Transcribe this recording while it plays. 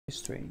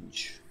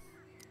Strange.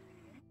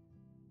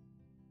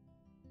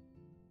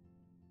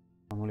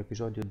 Facciamo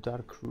l'episodio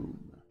Dark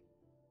Room.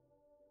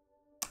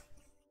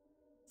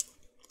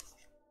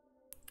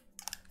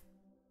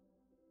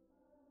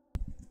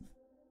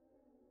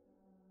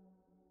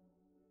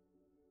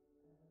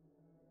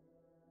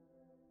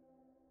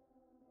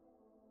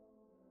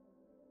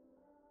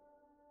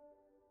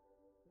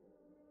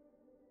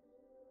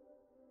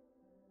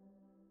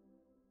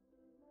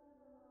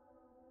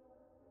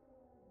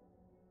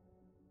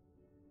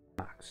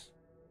 Max.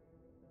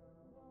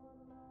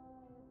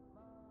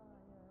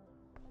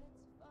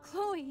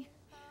 Chloe,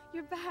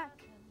 you're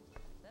back.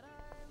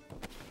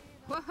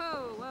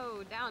 Whoa,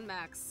 whoa, down,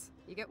 Max.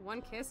 You get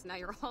one kiss, now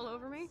you're all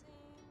over me?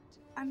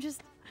 I'm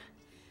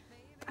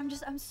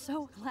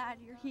so glad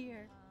you're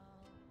here.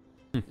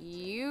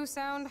 You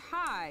sound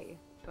high,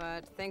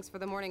 but thanks for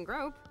the morning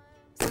grope.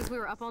 Since we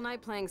were up all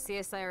night playing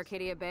CSI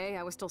Arcadia Bay,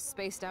 I was still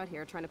spaced out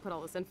here trying to put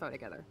all this info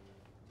together.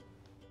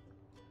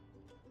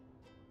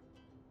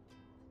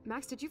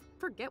 Max, did you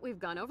forget we've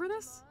gone over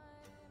this?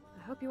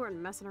 I hope you weren't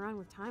messing around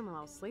with time while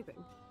I was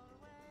sleeping.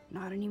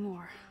 Not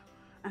anymore.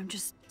 I'm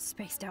just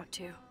spaced out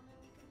too.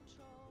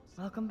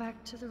 Welcome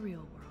back to the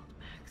real world,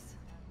 Max.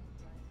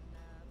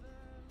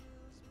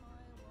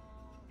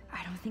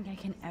 I don't think I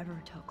can ever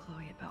tell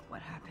Chloe about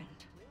what happened.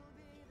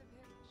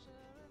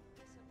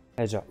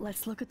 Già.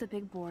 Let's look at the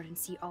big board and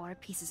see all our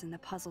pieces in the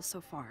puzzle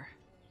so far.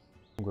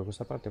 Comunque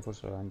questa parte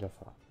forse l'avevamo già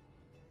fatta.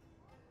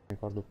 Mi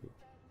ricordo più.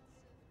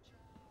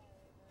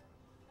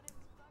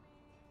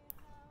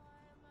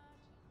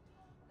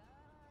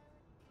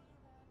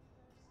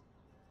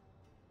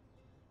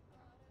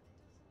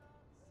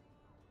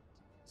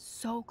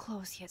 So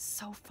close yet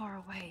so far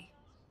away.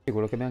 Sì,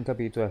 quello che abbiamo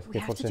capito è We che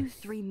have to do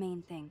forse 3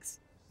 main things.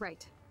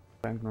 Right.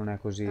 Frank non è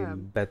così il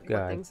bad What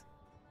guy. things?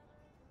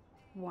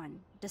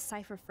 1.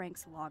 Decipher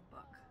Frank's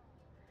logbook.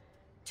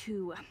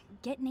 2.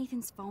 Get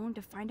Nathan's phone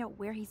to find out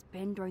where he's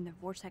been during the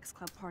Vortex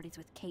Club parties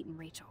with Kate and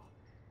Rachel.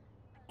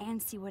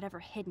 And see whatever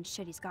hidden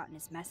shit he's got in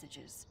his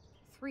messages.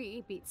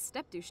 3. Beat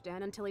Stepdouche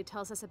Dan until he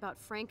tells us about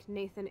Frank,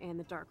 Nathan, and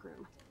the dark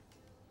room.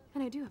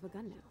 And I do have a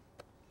gun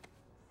now.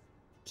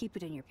 Keep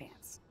it in your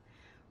pants.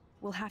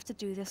 We'll have to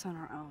do this on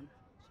our own.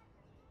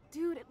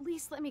 Dude, at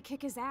least let me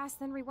kick his ass,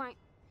 then rewind.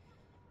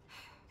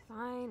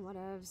 Fine,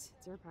 whatevs.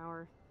 It's your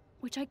power.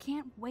 Which I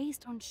can't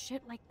waste on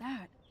shit like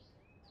that.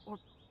 Or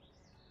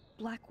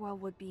Blackwell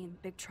would be in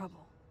big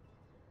trouble.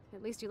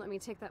 At least you let me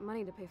take that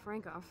money to pay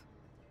Frank off.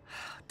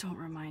 Don't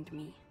remind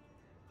me.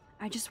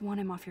 I just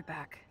want him off your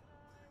back.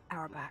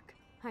 Our back.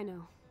 I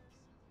know.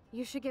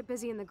 You should get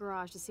busy in the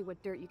garage to see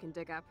what dirt you can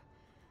dig up.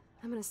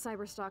 I'm gonna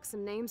cyberstalk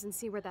some names and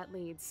see where that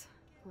leads.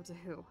 Or to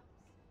who.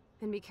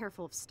 And be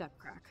careful of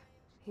Stepcrack.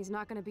 He's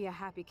not gonna be a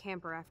happy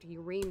camper after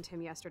you reamed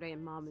him yesterday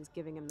and Mom is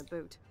giving him the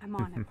boot. I'm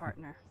on it,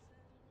 partner.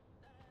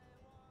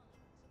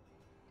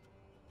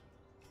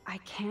 I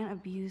can't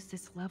abuse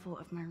this level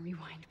of my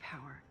rewind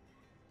power.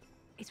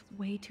 It's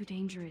way too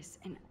dangerous,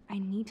 and I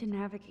need to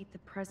navigate the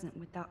present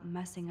without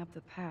messing up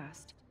the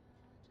past.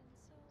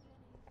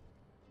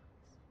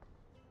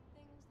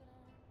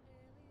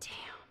 Damn.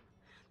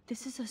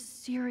 This is a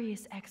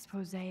serious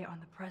expose on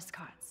the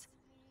Prescotts.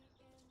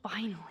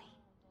 Finally.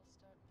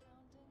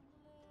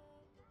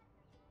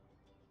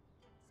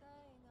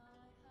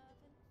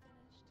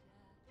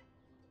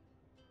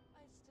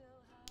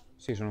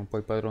 Sì, sono un po'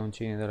 i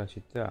padroncini della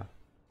città.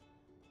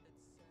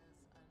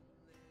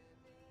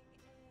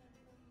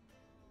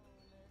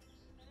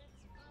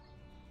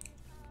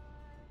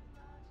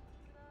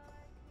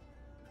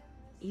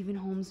 Even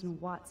Holmes and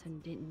Watson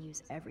didn't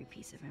use every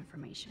piece of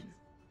information.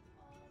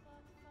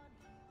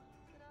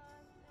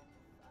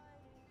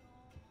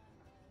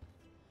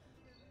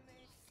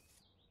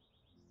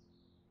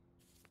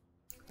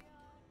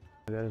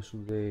 Magari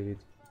su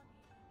David.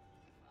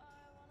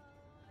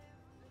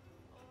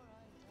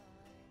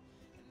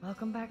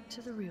 Welcome back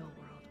to the real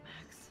world,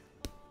 Max.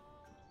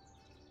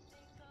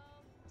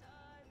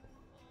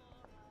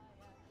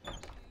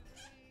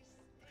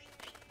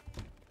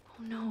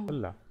 Oh no.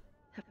 Là.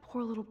 That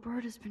poor little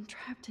bird has been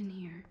trapped in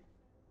here.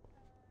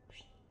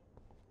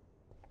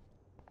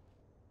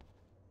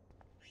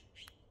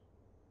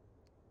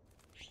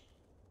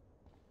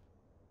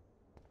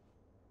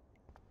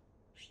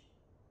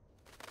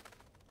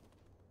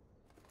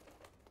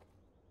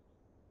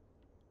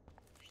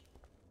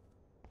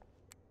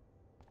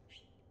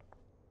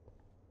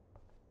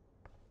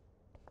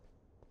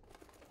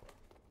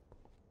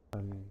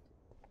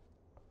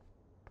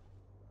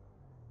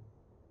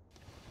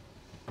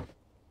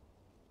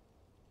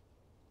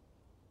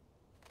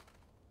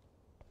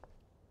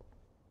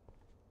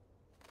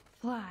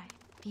 Fly,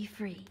 be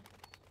free.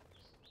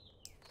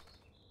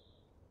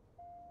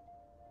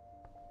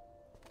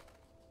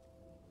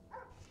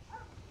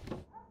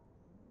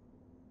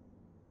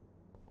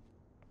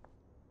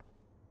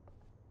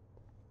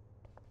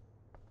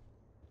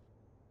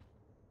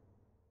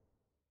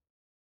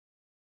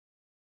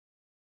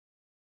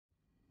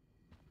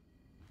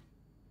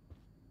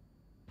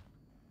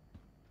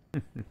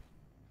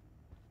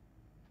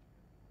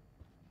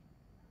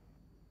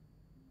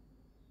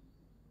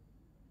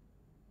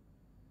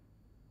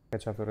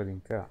 Cacciatore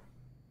d'inca.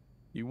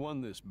 You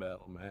won this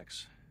battle,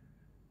 Max.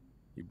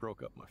 You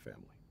broke up my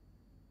family.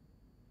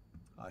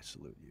 I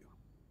salute you.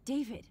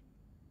 David,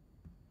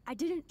 I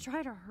didn't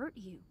try to hurt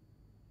you.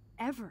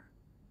 Ever.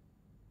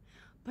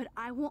 But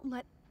I won't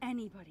let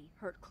anybody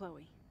hurt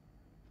Chloe.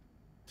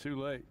 Too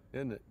late,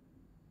 isn't it?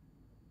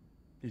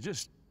 You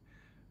just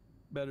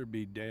better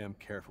be damn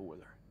careful with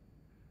her.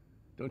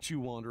 Don't you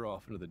wander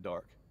off into the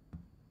dark.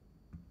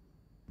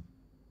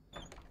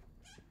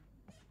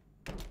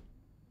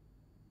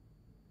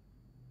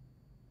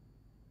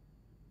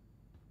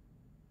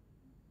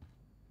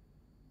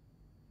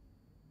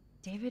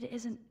 David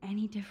isn't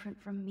any different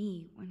from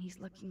me when he's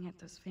looking at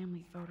those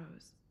family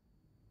photos.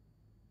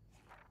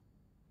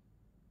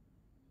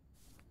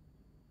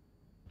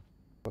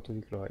 Foto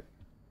di Chloe.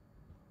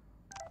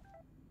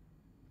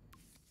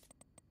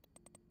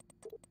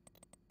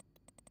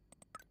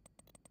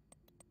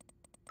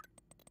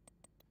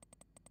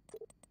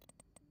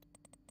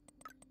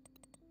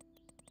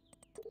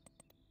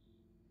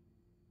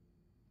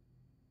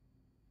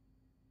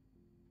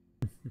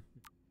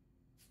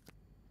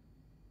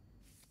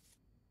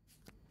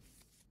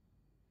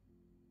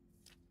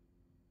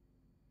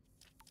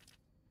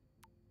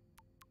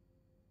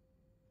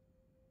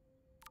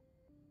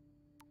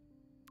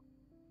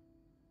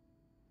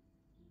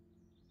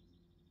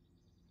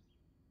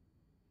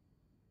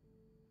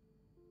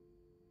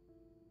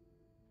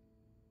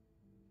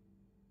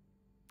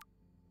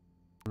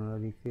 Una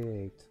di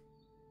Kate.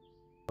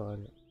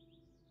 Storia.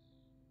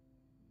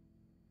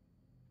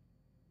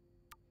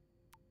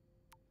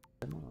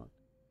 No.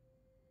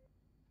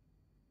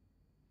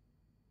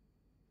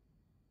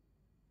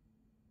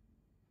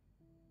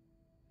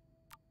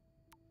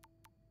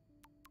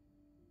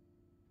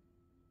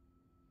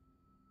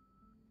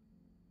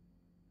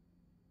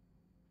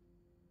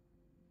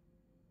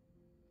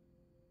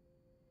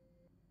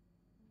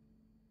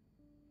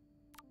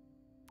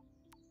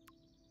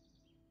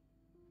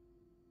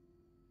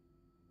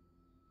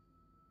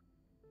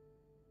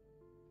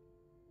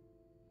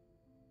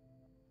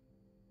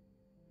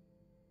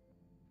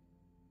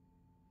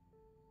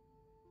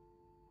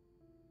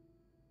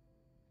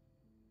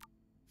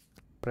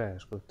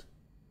 Prescott.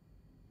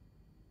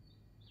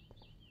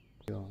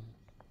 Io...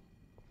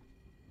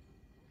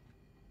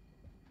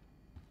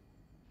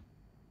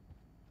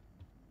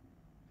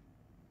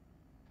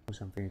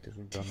 Siamo finiti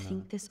sul I giornale.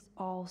 think this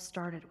all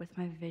started with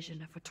my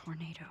vision of a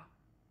tornado.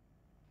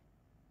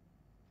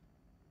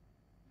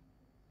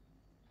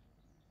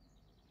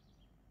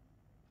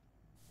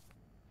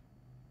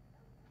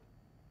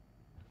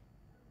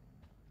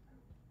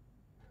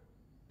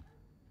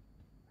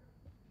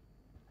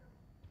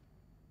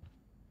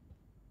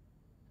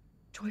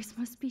 Joyce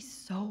must be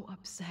so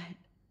upset.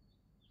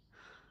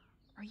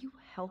 Are you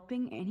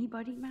helping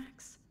anybody,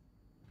 Max?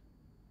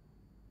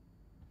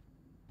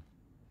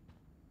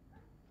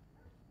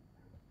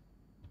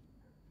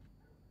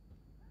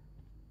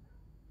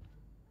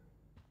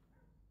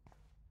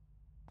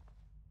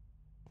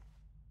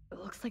 It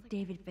looks like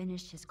David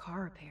finished his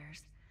car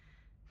repairs.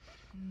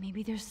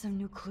 Maybe there's some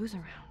new clues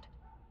around.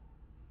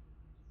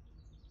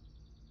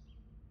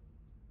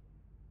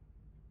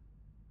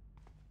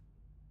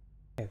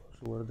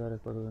 Posso guardare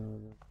quello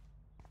che...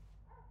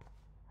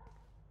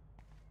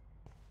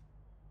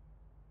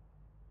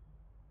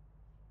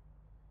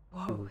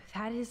 Whoa,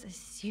 that is a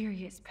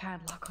serious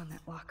padlock on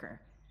that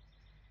locker.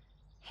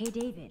 Hey,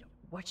 David,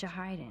 what you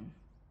hiding?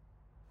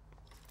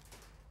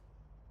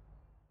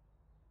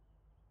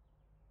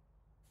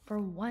 For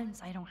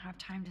once, I don't have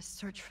time to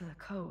search for the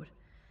code.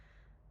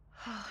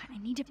 I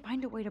need to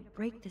find a way to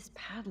break this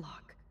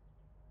padlock.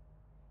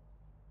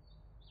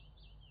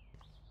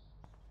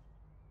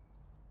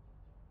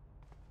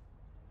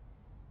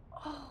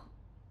 Oh,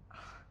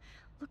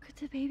 look at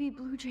the baby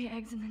blue jay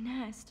eggs in the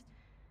nest.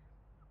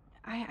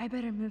 I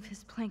better move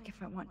his plank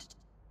if I want to.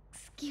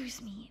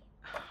 Excuse me.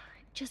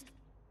 Just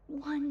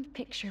one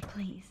picture,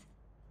 please.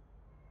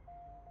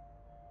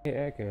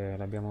 E è che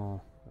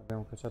l'abbiamo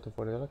cacciato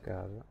fuori dalla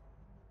casa.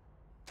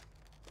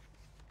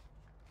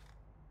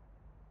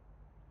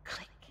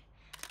 Click.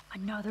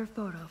 Another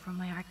photo from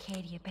my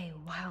Arcadia Bay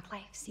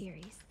wildlife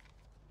series.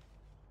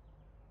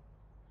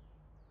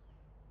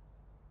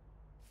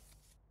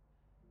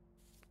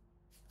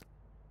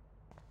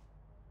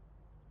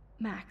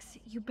 Max,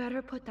 you better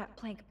put that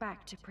plank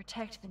back to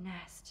protect the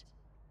nest.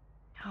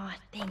 Oh,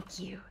 thank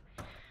you.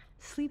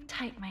 Sleep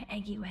tight, my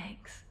eggy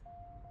legs.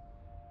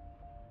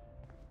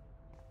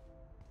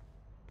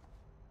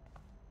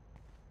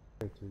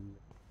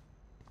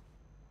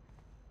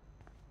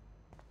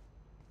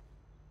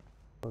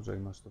 Cosa è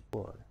rimasto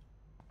fuori?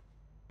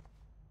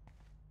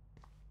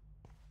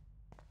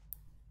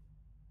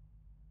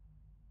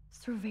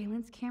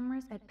 Surveillance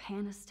cameras at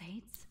Pan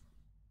Estates?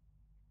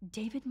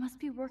 David must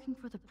be working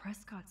for the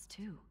Prescotts,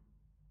 too.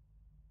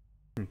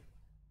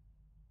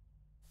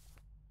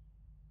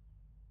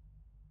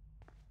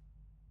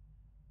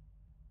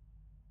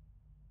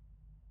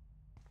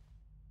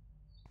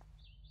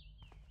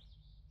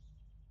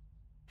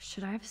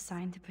 Should I have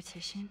signed the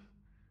petition?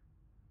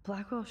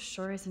 Blackwell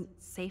sure isn't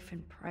safe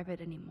and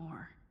private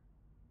anymore.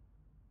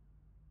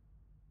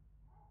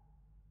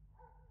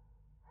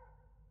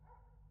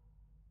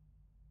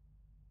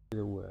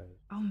 Either way.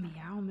 Oh,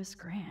 meow, Miss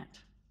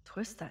Grant.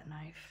 Twist that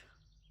knife.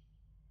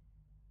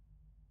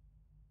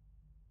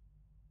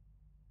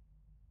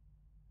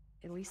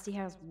 At least he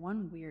has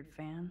one weird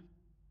fan.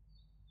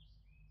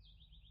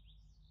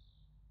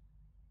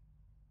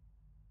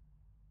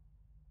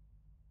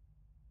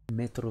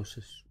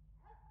 Metrosessuale.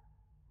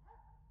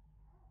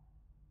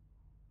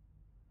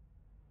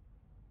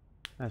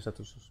 È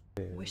stato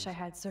sospeso. Wish I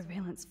had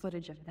surveillance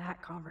footage of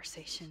that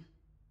conversation.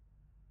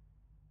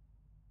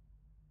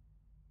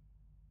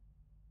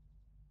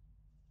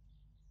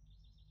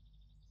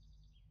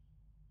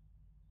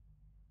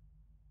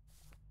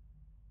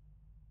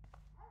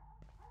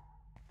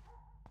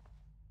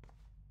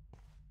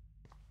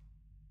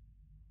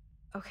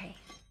 Okay,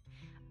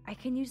 I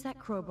can use that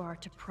crowbar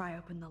to pry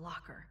open the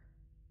locker.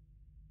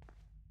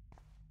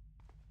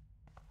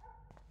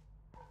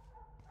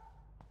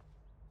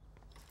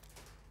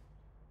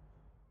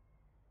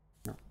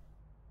 No.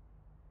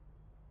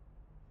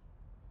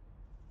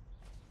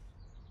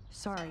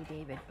 Sorry,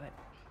 David, but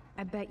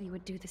I bet you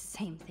would do the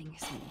same thing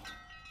as me.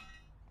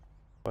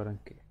 Fare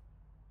anche.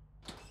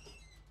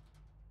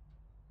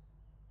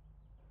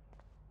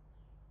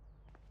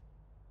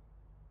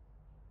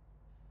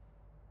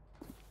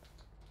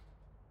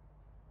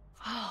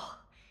 Oh,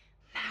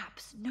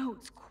 maps,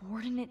 notes,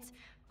 coordinates,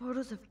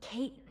 photos of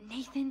Kate,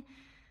 Nathan.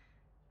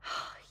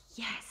 Oh,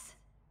 yes.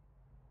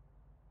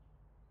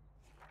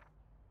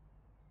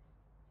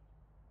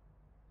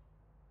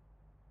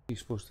 Gli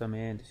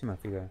spostamenti, sì, ma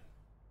figa.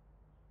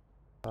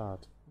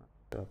 Fatto.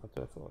 L'ha fatto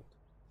la foto.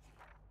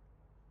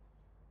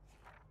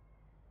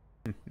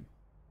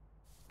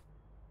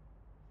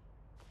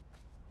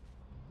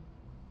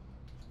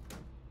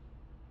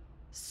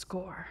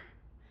 Score.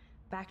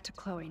 Back to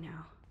Chloe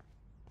now.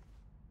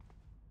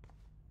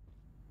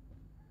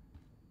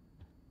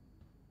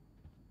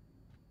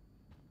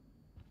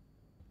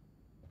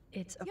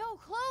 It's a Yo,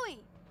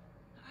 Chloe!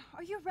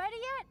 Are you ready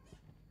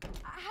yet?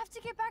 I have to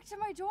get back to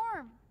my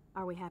dorm.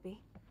 Are we happy?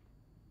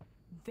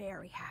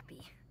 very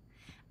happy.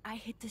 I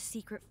hit the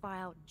secret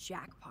file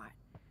jackpot.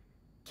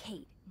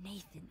 Kate,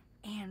 Nathan,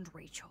 and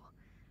Rachel.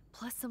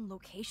 Plus some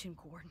location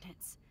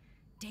coordinates.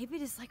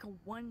 David is like a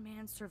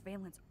one-man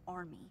surveillance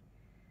army.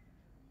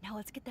 Now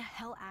let's get the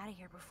hell out of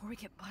here before we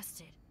get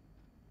busted.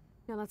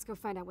 Now let's go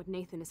find out what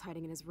Nathan is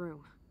hiding in his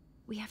room.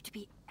 We have to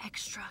be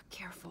extra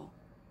careful.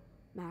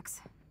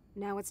 Max,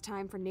 now it's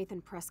time for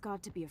Nathan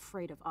Prescott to be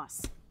afraid of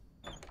us.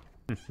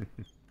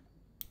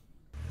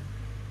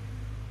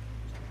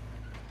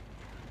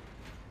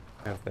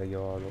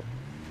 Figliolo.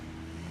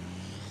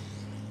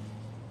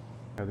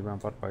 Lo dobbiamo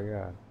far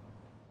pagare.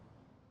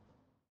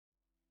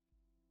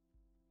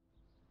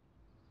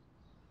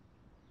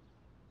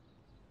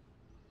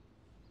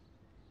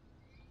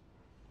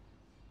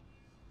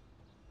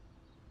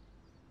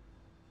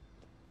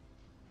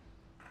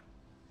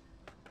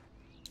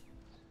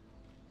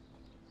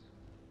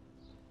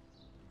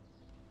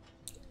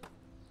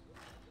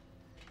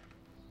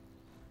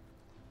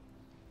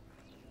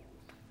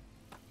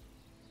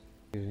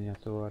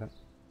 Disegnatore.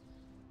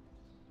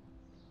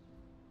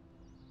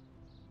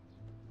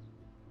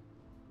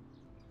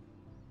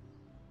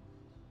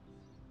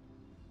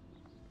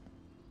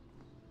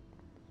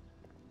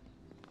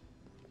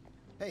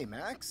 Hey,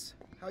 Max.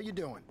 How you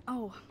doing?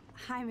 Oh,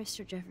 hi,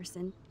 Mr.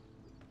 Jefferson.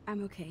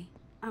 I'm okay.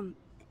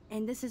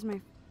 And this is my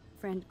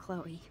friend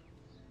Chloe.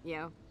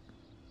 Yeah,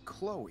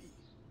 Chloe.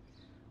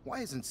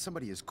 Why isn't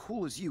somebody as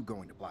cool as you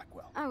going to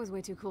Blackwell? I was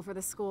way too cool for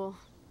this school.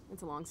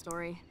 It's a long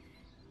story.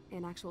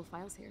 In actual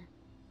files here.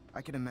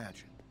 I can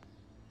imagine.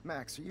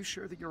 Max, are you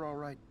sure that you're all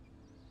right?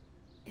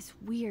 It's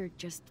weird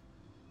just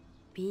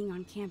being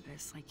on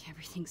campus like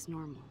everything's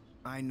normal.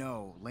 I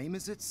know, lame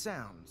as it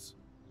sounds,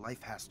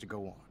 life has to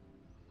go on.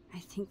 I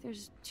think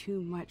there's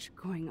too much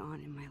going on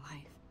in my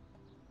life.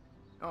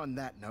 On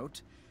that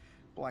note,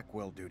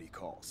 Blackwell duty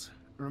calls.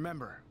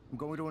 Remember, I'm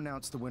going to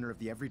announce the winner of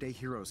the Everyday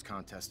Heroes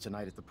contest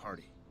tonight at the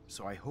party,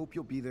 so I hope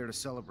you'll be there to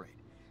celebrate,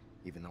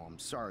 even though I'm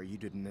sorry you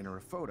didn't enter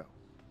a photo.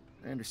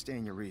 I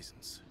understand your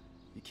reasons.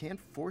 You can't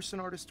force an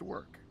artist to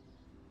work.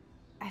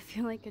 I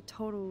feel like a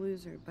total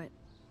loser, but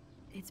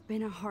it's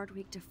been a hard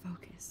week to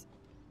focus.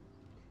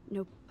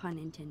 No pun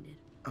intended.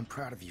 I'm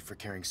proud of you for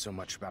caring so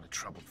much about a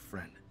troubled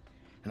friend.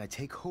 And I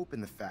take hope in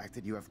the fact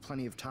that you have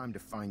plenty of time to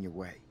find your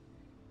way.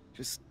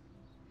 Just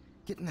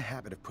get in the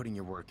habit of putting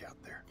your work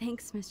out there.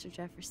 Thanks, Mr.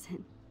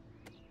 Jefferson.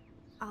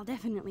 I'll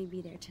definitely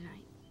be there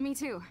tonight. Me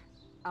too.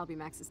 I'll be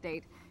Max's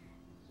date.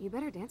 You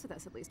better dance with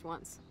us at least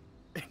once.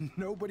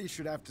 Nobody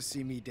should have to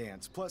see me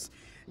dance. Plus,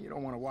 you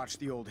don't want to watch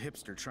the old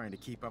hipster trying to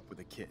keep up with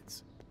the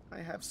kids. I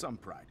have some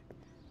pride.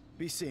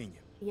 Be seeing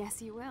you.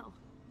 Yes, you will.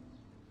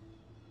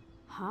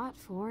 Hot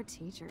for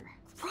teacher.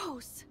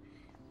 Gross!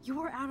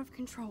 You're out of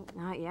control.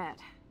 Not yet.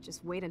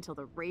 Just wait until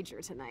the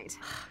Rager tonight.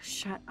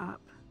 Shut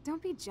up.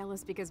 Don't be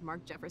jealous because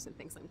Mark Jefferson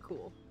thinks I'm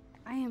cool.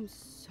 I am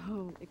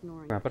so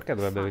ignoring. Ma perché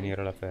dovrebbe Fine.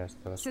 venire alla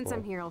festa? Alla Since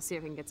I'm scuola? here, I'll see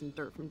if I can get some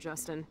dirt from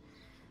Justin.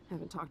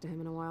 Haven't talked to him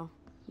in a while.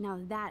 Now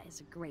that is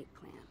a great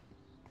plan.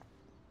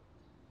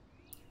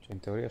 Cioè, in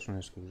teoria sono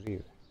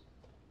esclusive.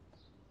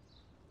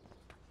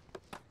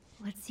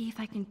 Let's see if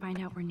I can find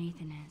out where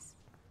Nathan is.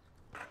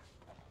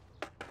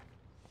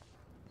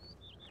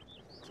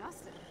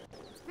 Justin,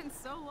 it's been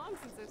so long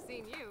since I've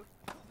seen you.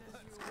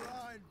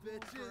 Ride,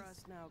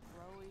 bitches!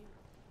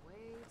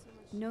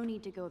 No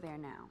need to go there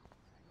now.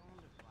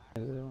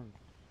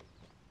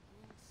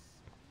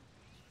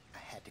 I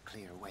had to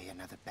clear away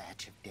another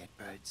batch of dead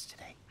birds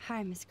today.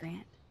 Hi, Miss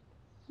Grant.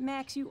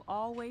 Max, you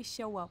always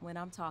show up when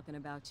I'm talking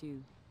about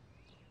you.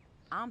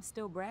 I'm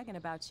still bragging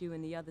about you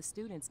and the other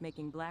students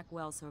making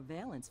Blackwell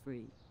surveillance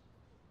free.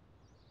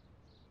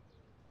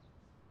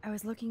 I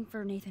was looking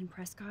for Nathan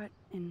Prescott,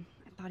 and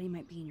I thought he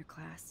might be in your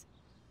class.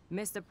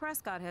 Mr.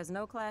 Prescott has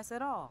no class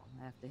at all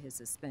after his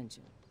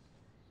suspension.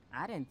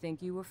 I didn't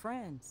think you were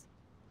friends.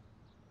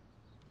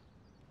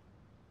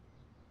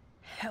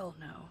 Hell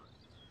no.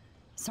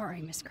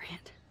 Sorry, Miss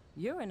Grant.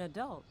 You're an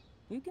adult.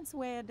 You can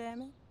swear,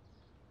 damn it.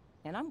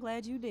 And I'm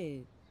glad you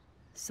did.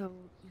 So,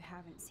 you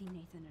haven't seen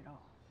Nathan at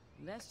all?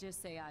 Let's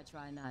just say I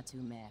try not to,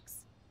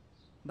 Max.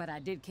 But I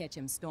did catch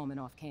him storming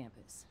off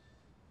campus.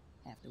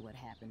 After what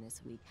happened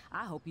this week,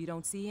 I hope you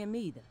don't see him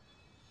either.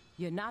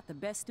 You're not the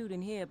best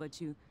student here, but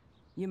you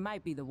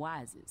might be the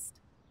wisest.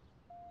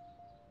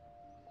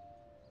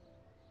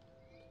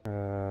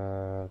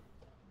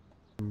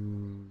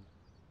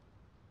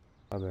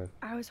 Vabbè.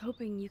 I was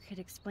hoping you could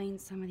explain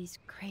some of these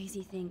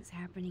crazy things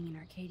happening in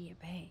Arcadia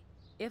Bay.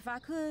 If I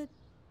could,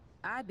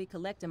 I'd be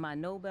collecting my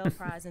Nobel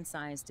Prize in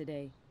Science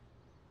today.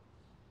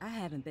 I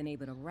haven't been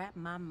able to wrap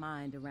my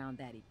mind around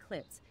that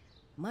eclipse,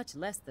 much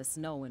less the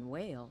snow in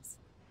Wales.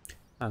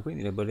 Ah,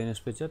 quindi le balene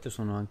specchiate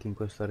sono anche in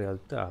questa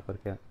realtà,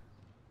 perché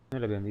noi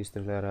le abbiamo viste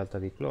nella realtà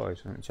di Chloe,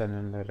 cioè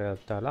nella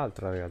realtà,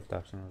 l'altra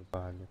realtà, se non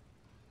sbaglio.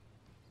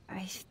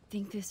 I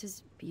think this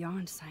is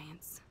beyond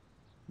science.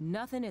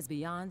 Nothing is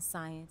beyond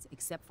science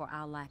except for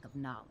our lack of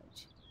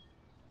knowledge.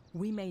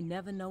 We may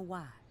never know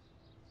why,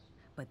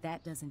 but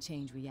that doesn't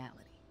change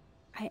reality.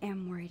 I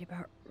am worried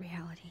about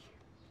reality.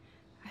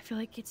 I feel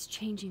like it's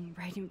changing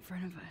right in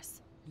front of us.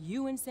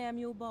 You and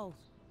Samuel both.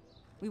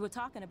 We were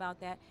talking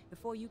about that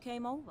before you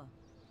came over.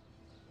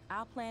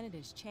 Our planet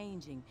is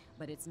changing,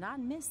 but it's not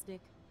mystic.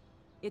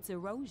 It's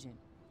erosion.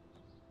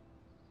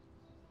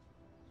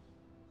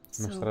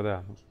 So,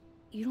 Nostradamus.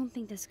 you don't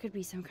think this could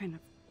be some kind of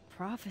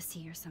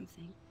prophecy or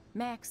something?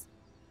 Max,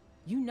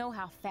 you know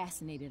how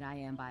fascinated I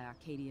am by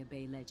Arcadia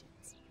Bay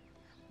legends.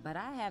 But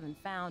I haven't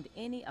found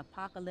any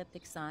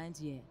apocalyptic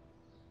signs yet.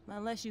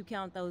 Unless you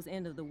count those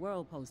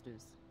end-of-the-world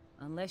posters.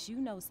 Unless you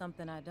know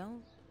something I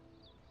don't.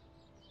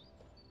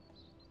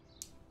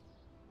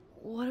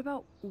 What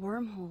about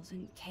wormholes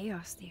and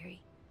chaos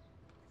theory?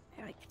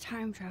 Like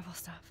time travel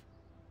stuff.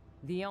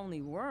 The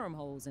only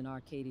wormholes in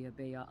Arcadia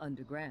Bay are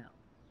underground.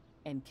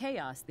 And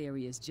chaos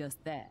theory is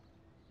just that.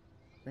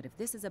 But if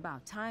this is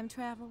about time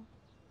travel,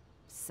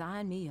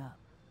 sign me up.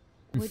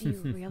 Would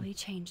you really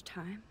change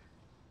time?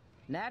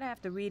 Not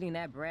after reading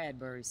that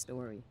Bradbury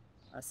story,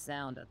 A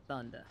Sound of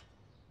Thunder.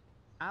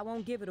 I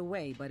won't give it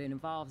away, but it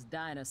involves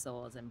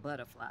dinosaurs and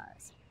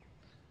butterflies.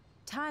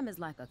 Time is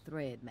like a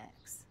thread,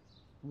 Max.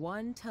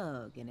 One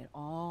tug and it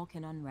all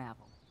can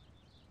unravel.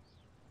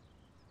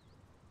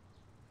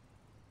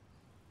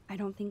 I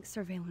don't think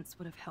surveillance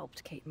would have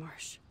helped Kate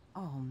Marsh.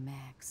 Oh,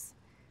 Max.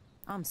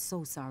 I'm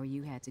so sorry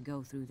you had to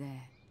go through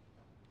that.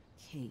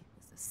 Kate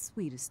was the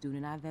sweetest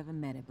student I've ever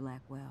met at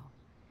Blackwell.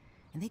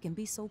 And they can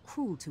be so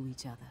cruel to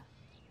each other.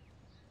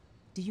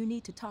 Do you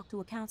need to talk to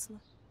a counselor?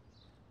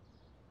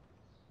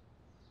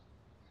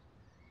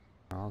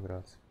 No,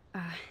 grazie.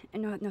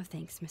 No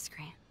thanks, Miss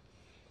Grant.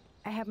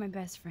 I have my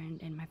best friend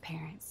and my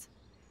parents.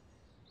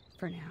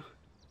 For now.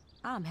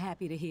 I'm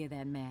happy to hear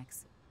that,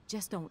 Max.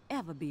 Just don't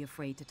ever be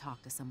afraid to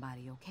talk to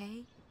somebody,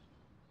 okay?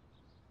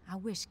 I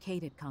wish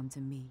Kate had come to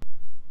me.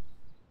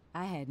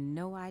 I had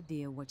no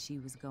idea what she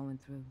was going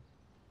through.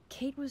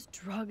 Kate was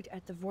drugged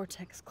at the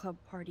Vortex Club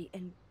party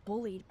and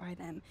bullied by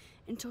them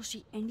until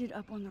she ended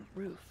up on the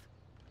roof.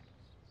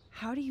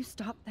 How do you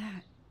stop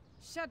that?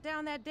 Shut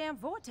down that damn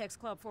Vortex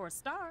Club for a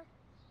start.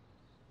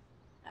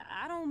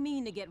 I don't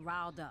mean to get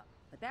riled up,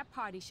 but that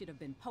party should have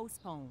been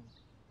postponed.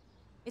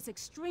 It's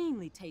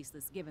extremely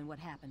tasteless given what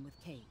happened with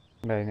Kate.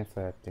 Beh, in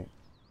effetti.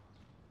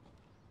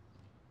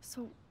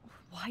 So,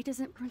 why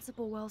doesn't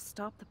Principal Wells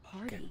stop the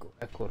party?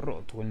 È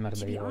corrotto quel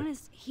To be merdaiolo.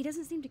 honest, he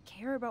doesn't seem to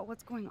care about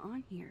what's going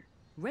on here.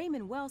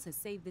 Raymond Wells has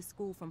saved this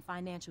school from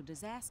financial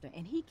disaster,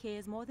 and he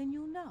cares more than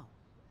you know.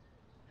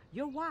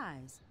 You're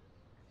wise,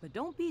 but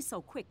don't be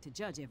so quick to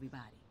judge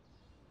everybody.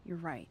 You're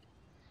right.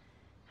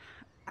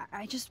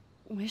 I just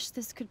wish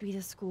this could be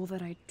the school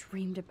that I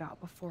dreamed about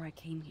before I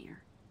came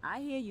here.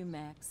 I hear you,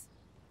 Max.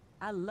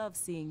 I love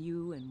seeing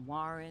you and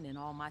Warren and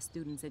all my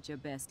students at your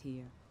best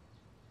here.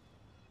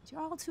 But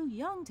you're all too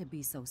young to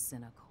be so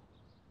cynical.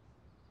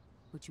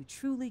 But you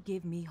truly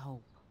give me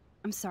hope.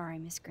 I'm sorry,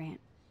 Miss Grant.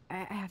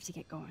 I have to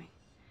get going.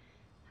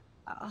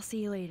 I'll see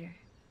you later.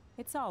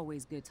 It's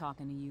always good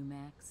talking to you,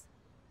 Max.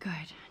 Good.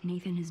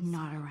 Nathan is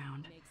not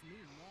around. Makes me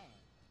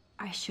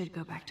mad. I should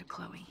go back to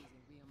Chloe.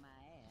 Real my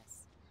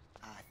ass.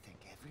 I think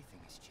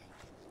everything is changing.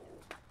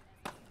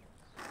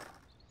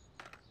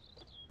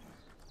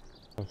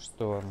 Lo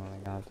stormo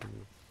in alto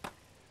lì.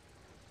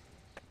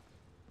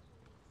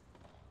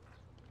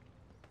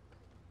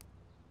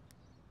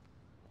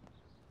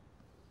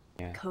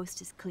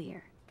 Coast is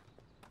clear.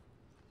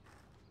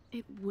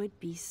 It would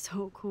be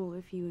so cool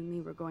if you and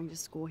me were going to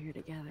school here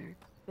together.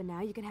 But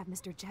now you can have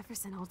Mr.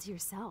 Jefferson all to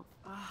yourself.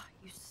 Ah,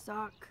 you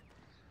suck.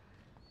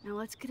 Now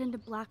let's get into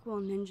Blackwell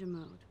Ninja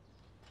mode.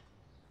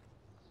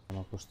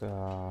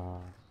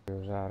 Siamo a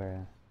usare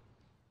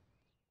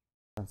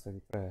la stanza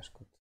di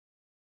Prescott.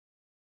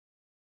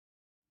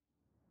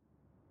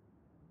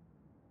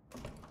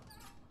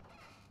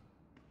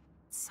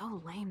 It's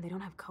so lame they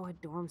don't have co-ed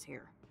dorms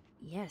here.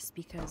 Yes,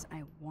 because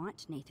I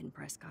want Nathan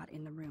Prescott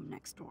in the room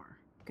next door.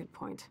 Good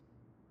point.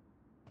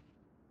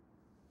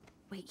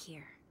 Wait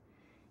here.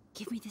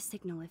 Give me the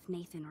signal if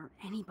Nathan or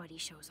anybody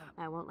shows up.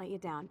 I won't let you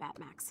down,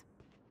 Batmax.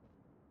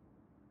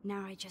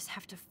 Now I just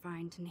have to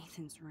find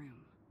Nathan's room.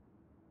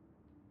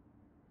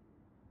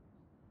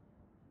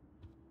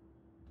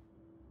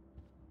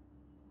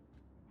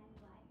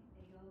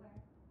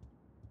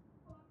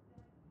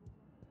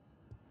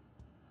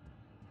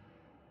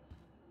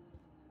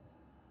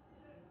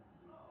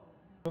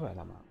 Dov'è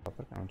la mappa?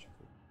 Perché non c'è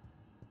più?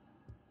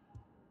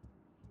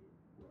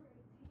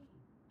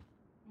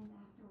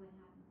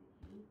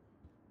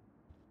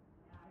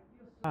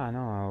 Ah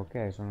no,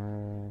 ok,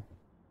 sono...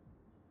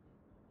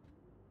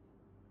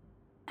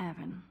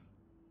 Evan.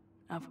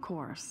 Of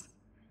course.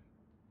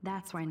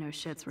 That's why no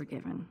shits were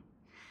given.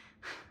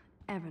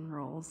 Evan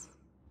rolls.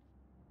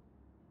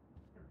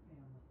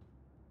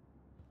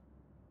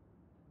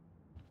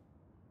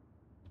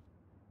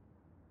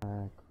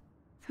 Ecco.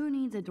 Who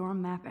needs a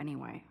dorm map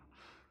anyway?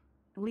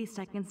 At least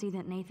I can see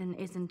that Nathan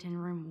isn't in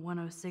room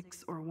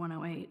 106 or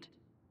 108.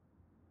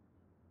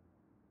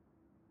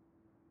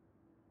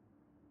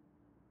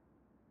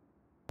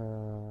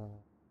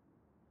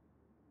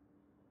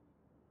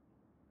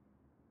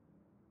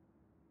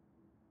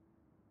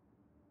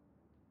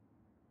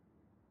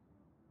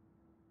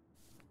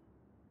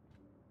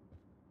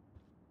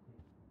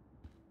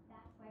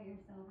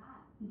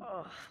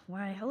 Oh,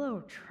 why,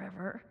 hello,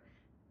 Trevor.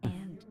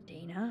 And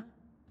Dana.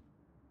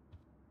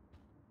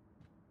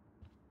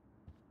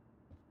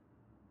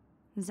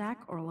 Zach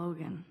or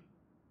Logan?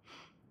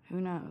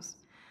 Who knows?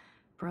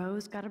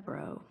 Bro's got a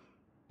bro.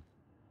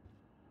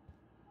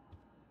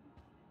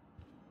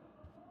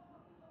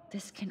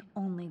 This can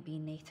only be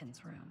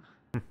Nathan's room.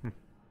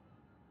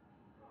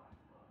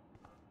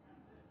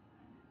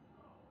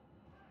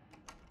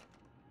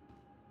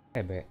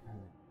 Eh beh.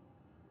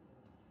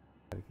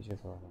 Perché c'è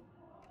trovato?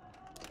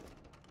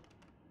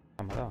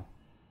 Ah, ma no.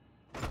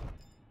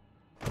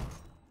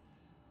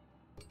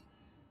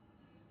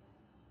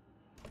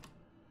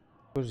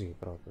 Così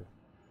proprio.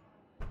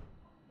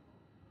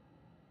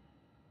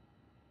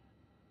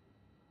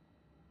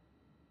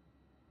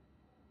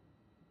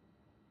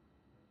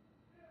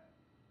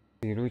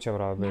 Sì, lui ci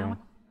avrebbe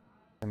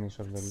mi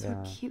So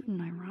sorvegliato. cute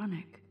and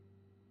ironic.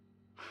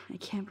 I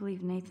can't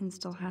believe Nathan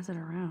still has it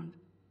around.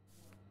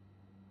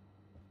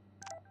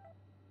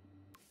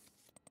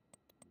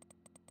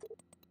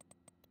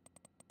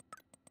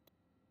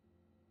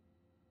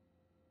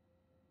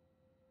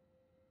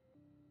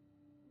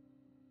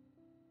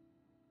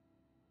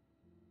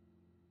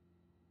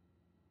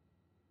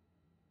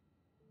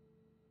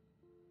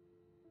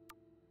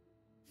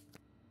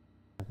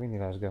 Quindi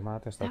la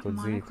sgamata è That stato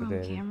zitto, monochrome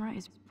David. camera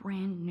is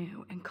brand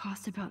new and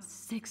cost about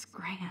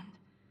 $6,000.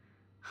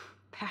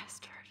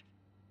 Bastard.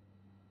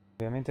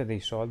 Ovviamente dei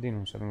soldi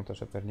non si è venuto a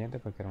sapere niente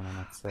perché era una I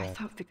mazzetta.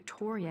 thought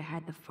Victoria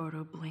had the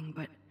photo bling,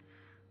 but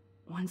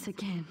once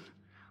again,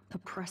 the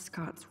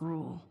Prescotts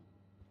rule.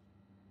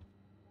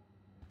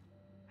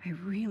 I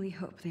really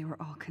hope they were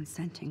all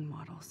consenting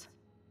models.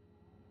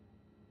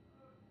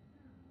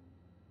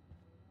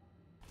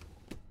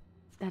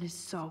 That is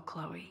so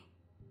Chloe.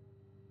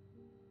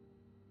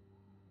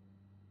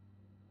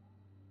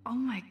 Oh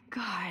my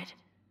god.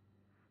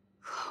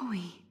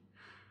 Chloe.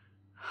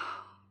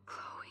 Oh,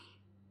 Chloe.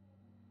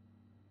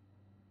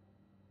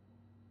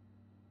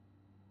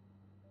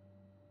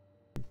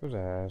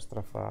 Cos'è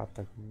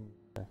strafatta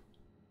comunque?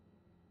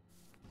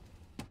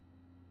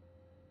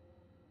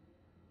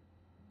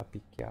 La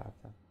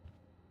picchiata.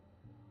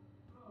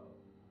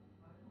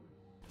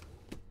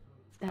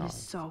 That Oh. is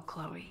so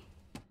Chloe.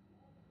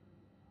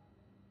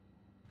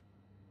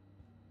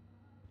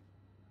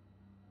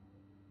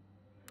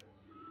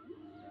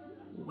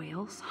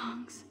 Whale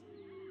songs?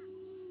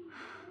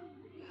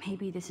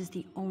 Maybe this is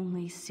the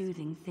only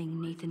soothing thing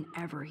Nathan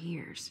ever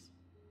hears.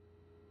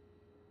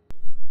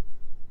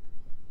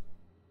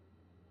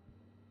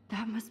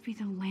 That must be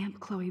the lamp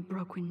Chloe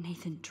broke when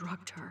Nathan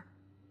drugged her.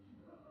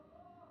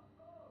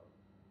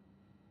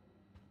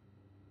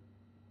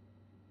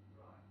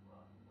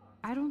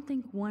 I don't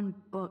think one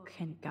book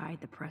can guide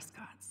the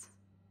Prescotts.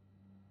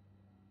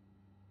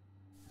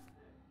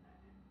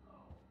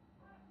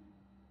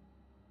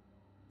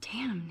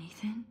 Damn,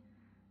 Nathan.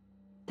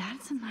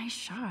 That's a nice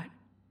shot.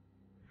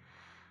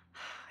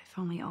 If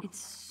only all. It's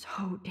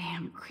so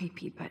damn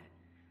creepy, but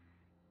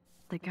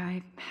the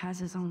guy has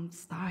his own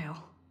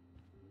style.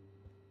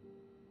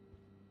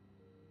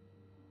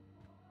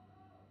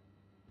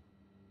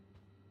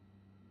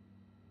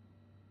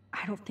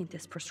 I don't think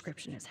this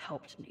prescription has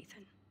helped,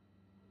 Nathan.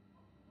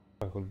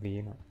 Poi col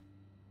vino.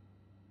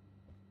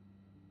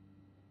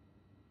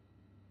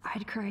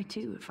 I'd cry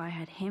too if I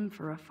had him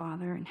for a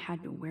father and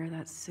had to wear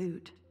that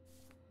suit.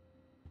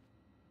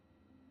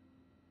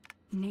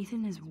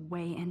 Nathan is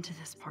way into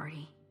this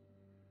party.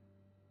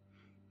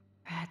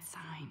 Bad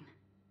sign.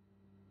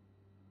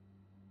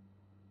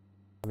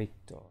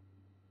 Vittoria.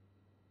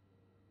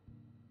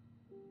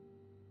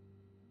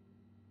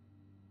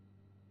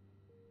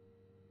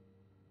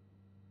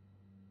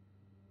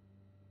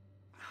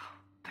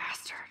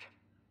 Bastard.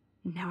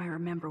 Now I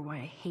remember why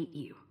I hate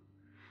you.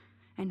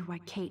 And why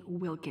Kate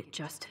will get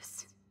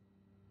justice.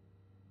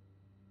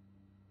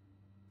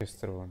 Che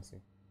stronzi.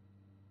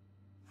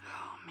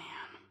 Oh man.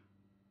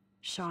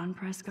 Sean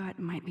Prescott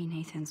might be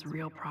Nathan's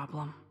real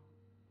problem.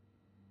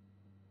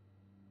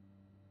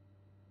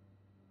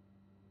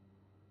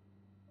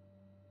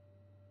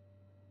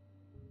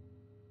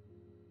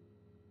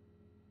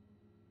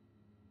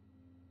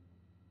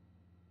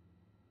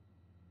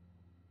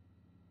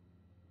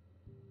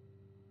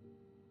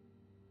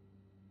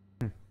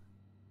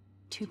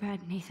 Too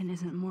bad Nathan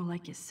isn't more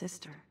like his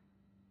sister.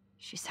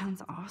 She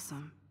sounds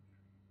awesome.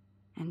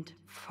 And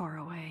far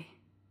away.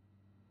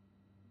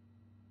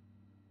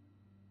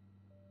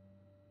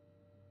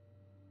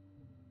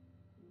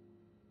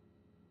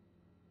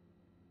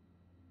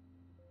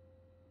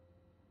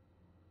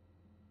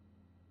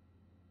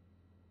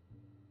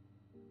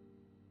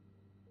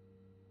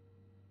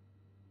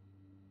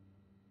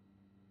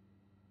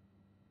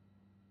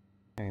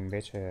 E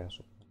invece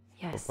suo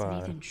Yes, padre.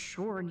 Nathan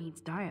sure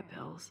needs diet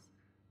pills.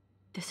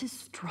 This is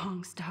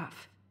strong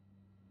stuff.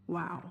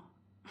 Wow.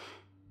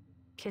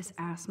 Kiss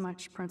ass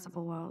much,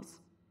 Principal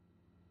Wells?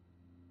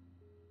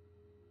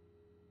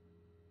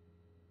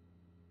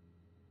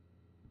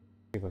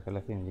 Sì, perché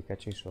alla fine gli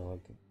caccia i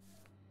soldi.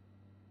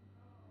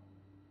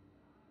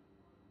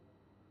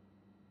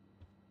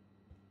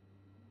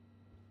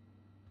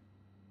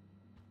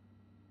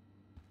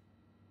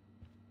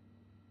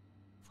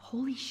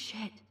 Holy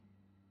shit.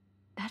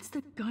 That's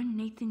the gun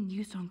Nathan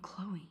used on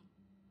Chloe.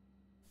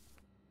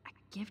 A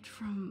gift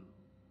from...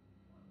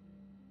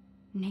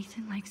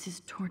 Nathan likes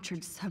his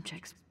tortured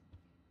subjects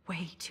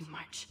way too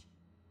much.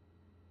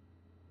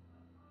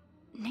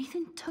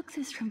 Nathan took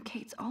this from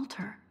Kate's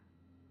altar.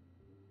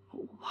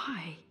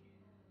 Why?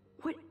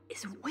 What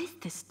is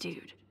with this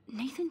dude?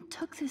 Nathan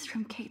took this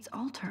from Kate's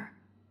altar.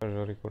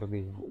 Lo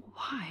ricordino.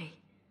 Why?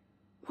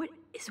 What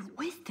is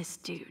with this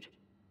dude?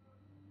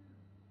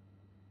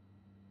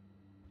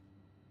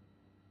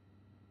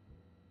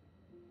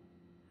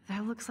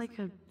 That looks like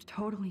a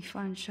totally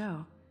fun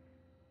show.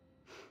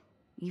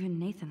 Even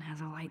Nathan has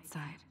a light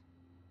side.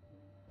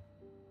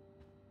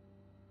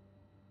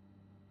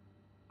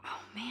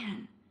 Oh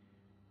man,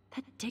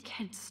 that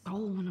dickhead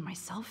stole one of my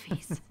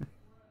selfies.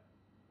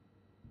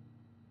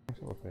 Non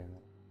si può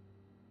prendere.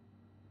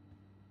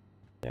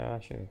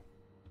 Piace.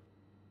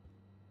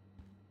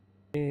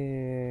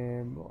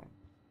 E boh.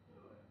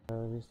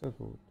 Ho visto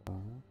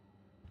tutto.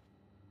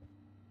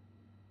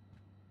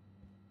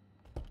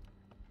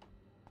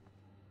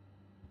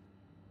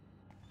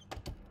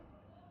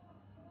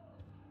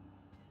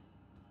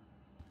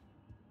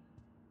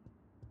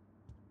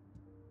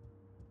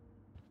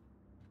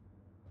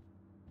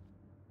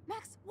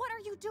 Max, what are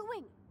you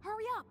doing?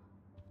 Hurry up!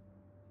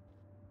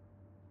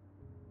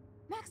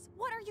 Max,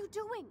 what are you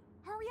doing?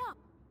 Hurry up!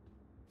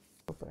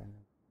 Lo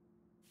prendo.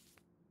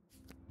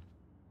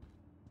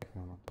 Che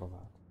non ho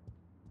trovato.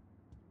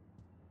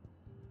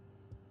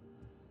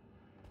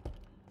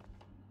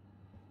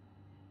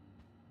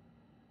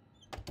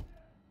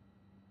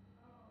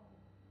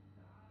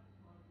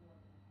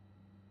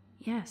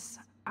 Yes,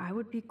 I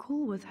would be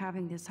cool with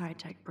having this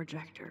high-tech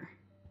projector.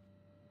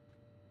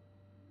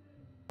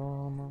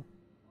 Roma.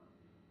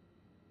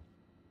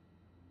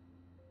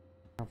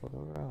 Una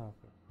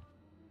fotografia.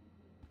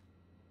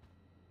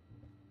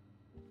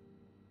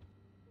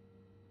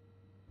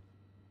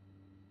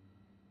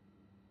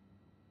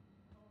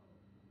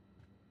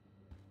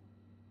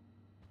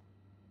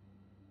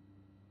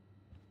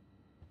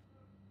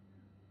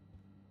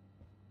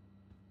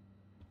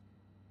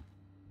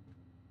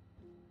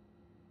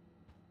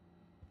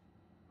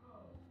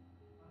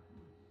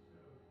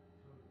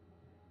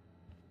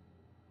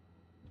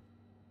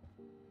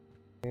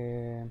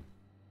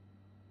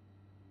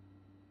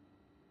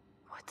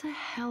 What the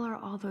hell are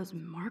all those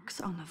marks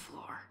on the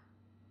floor?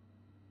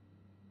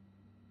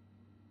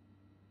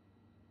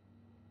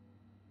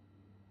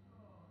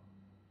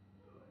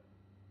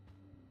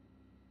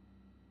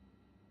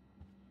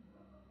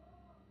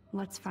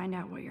 Let's find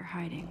out what you're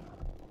hiding.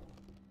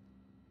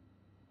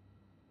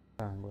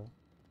 Sangue.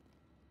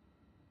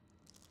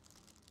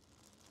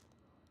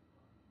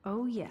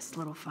 Oh yes,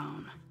 little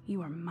phone.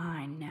 You are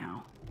mine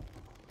now.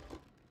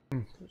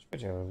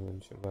 Specie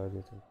il cervello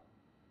dietro.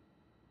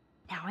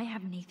 Now I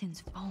have Nathan's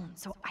phone,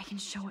 so I can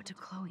show it to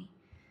Chloe.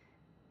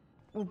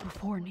 Well,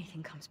 before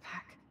Nathan comes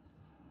back.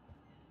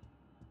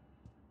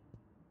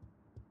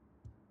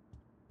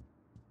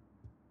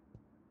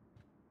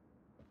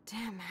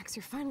 Damn, Max,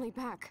 you're finally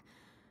back.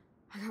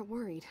 I got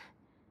worried.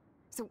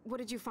 So, what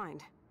did you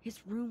find?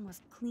 His room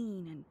was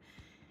clean and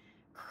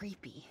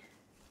creepy.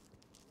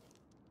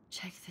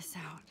 Check this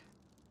out.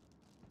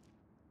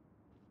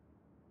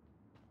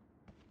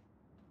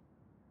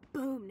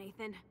 Boom,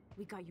 Nathan.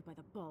 We got you by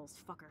the balls,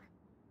 fucker.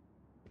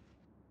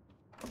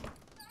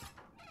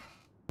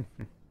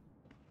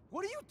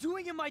 What are you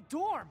doing in my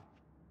dorm?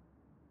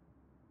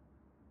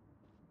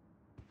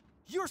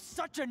 You're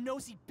such a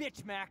nosy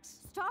bitch, Max.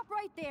 Stop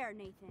right there,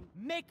 Nathan.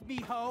 Make me,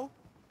 ho.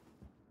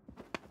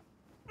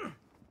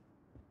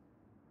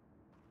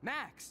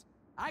 Max,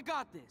 I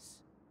got this.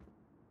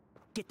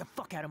 Get the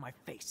fuck out of my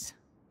face.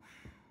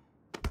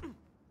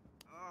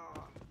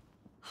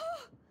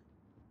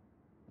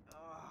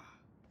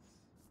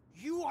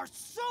 You are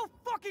so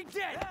fucking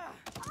dead!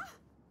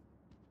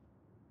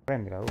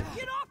 Prendila, oh.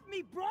 Get off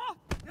me, bro!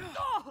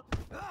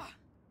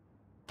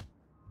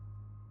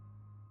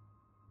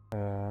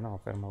 No,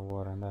 ferma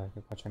Warren, dai,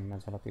 che qua c'è in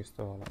mezzo la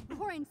pistola.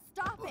 Warren,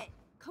 stop it!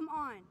 Come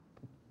on.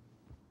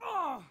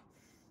 Oh,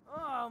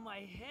 my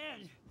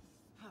head.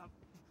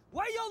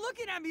 Why are y'all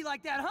looking at me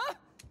like that, huh?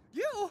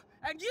 You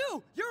and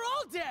you're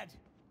all dead!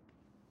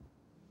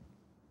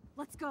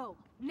 Let's go,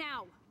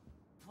 now!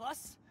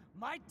 Plus,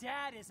 my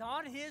dad is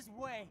on his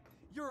way.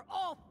 You're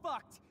all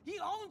fucked. He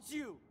owns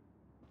you.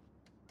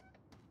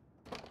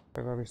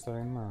 Poi la pistola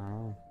in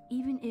mano.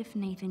 Even if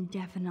Nathan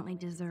definitely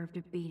deserved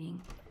a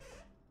beating,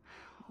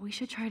 we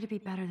should try to be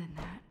better than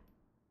that.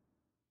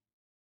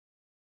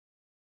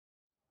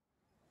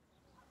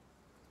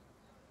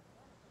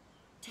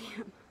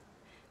 Damn,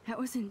 that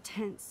was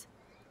intense.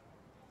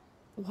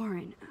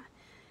 Warren,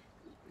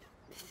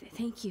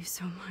 thank you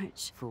so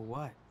much. For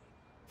what?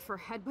 For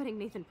headbutting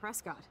Nathan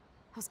Prescott.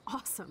 That was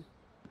awesome.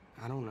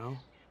 I don't know.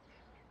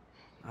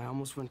 I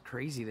almost went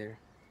crazy there.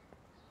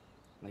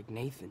 Like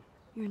Nathan.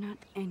 You're not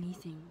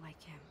anything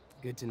like him.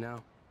 Good to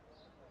know.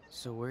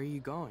 So where are you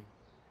going?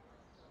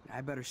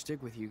 I better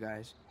stick with you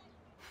guys.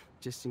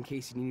 Just in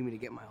case you need me to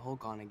get my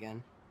Hulk on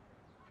again.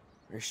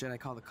 Or should I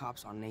call the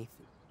cops on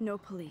Nathan? No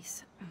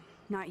police.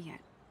 Not yet.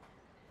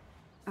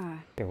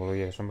 Che volevo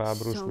dire, sembrava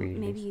Bruce So Willis.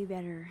 maybe you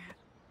better,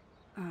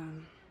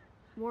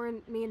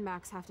 Warren, me and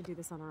Max have to do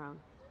this on our own.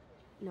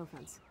 No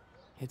offense.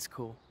 It's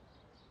cool.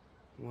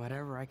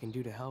 Whatever I can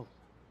do to help.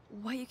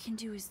 What you can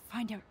do is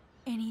find out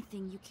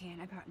anything you can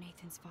about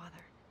Nathan's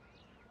father.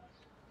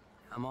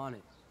 I'm on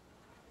it.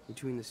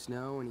 Between the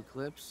snow and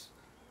eclipse,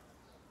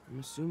 I'm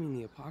assuming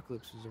the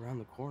apocalypse is around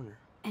the corner.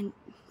 And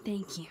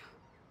thank you.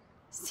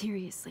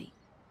 Seriously.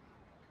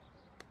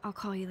 I'll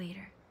call you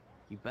later.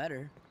 You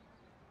better.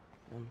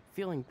 I'm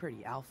feeling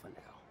pretty alpha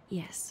now.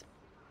 Yes,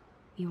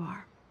 you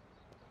are.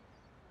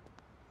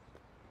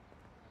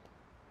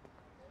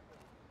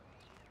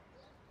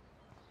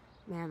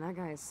 Man, that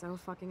guy is so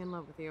fucking in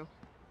love with you.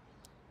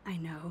 I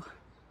know.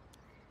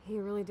 He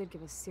really did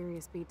give a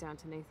serious beatdown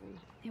to Nathan.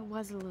 It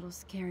was a little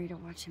scary to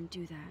watch him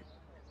do that.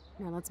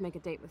 Now let's make a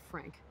date with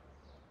Frank.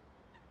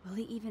 Will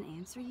he even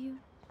answer you?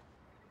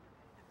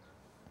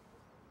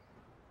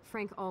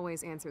 Frank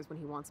always answers when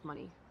he wants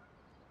money.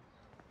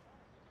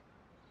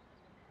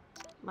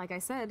 Like I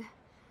said,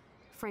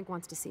 Frank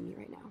wants to see me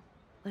right now.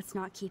 Let's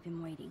not keep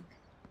him waiting.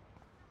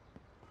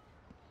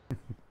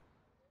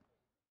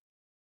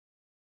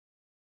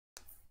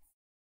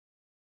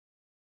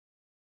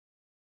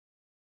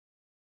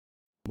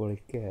 Vuole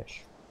il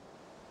cash.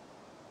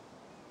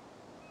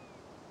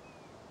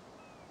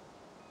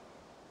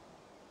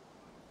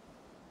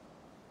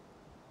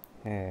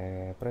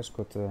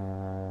 Prescott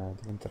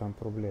diventerà un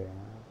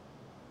problema.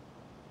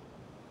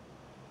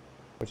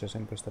 Poi c'è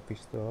sempre sta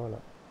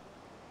pistola.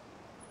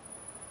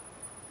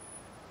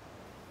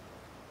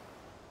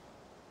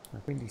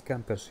 Quindi il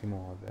camper si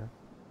muove.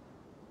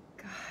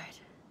 God,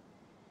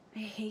 I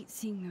hate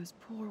seeing those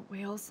poor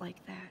whales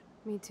like that.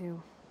 Me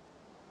too.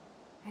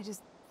 I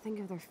just think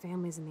of their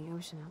families in the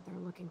ocean out there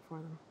looking for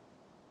them.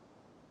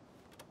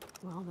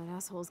 Well, that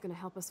asshole's gonna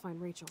help us find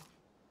Rachel.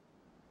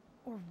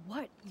 Or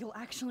what? You'll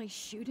actually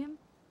shoot him?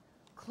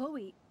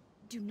 Chloe,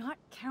 do not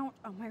count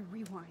on my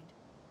rewind.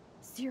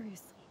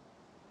 Seriously.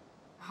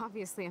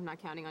 Obviously, I'm not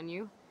counting on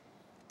you.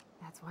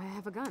 That's why I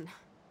have a gun.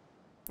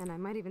 And I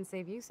might even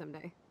save you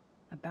someday.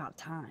 About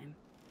time.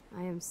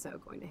 I am so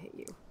going to hit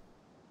you.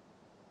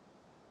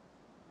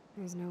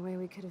 There's no way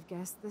we could have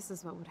guessed this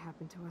is what would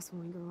happen to us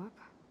when we grew up.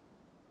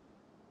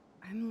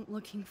 I'm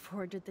looking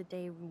forward to the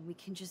day when we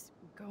can just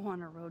go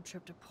on a road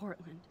trip to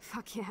Portland.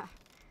 Fuck yeah.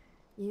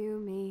 You,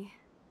 me,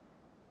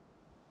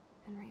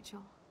 and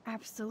Rachel.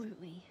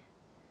 Absolutely.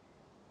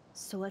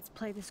 So let's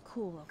play this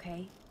cool,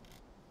 okay?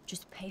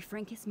 Just pay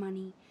Frank his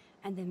money,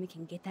 and then we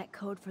can get that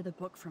code for the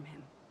book from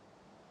him.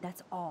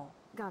 That's all.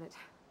 Got it.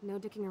 No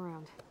dicking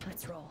around.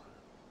 Let's roll.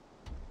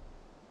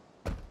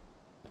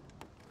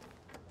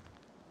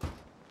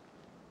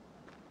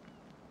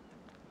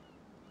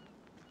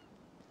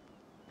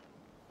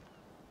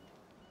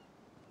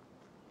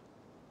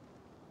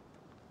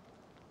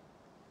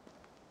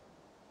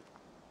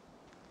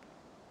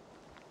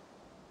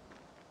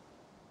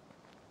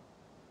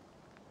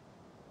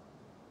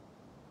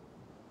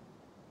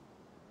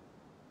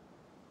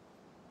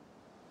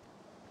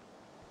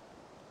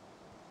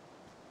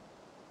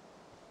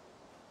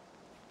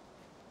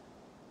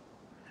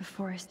 The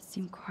forest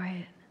seemed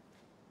quiet.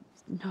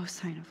 No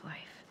sign of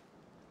life.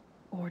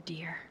 Or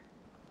deer.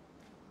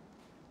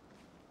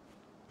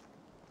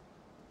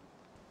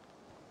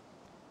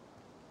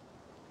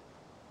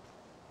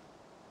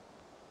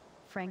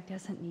 Frank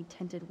doesn't need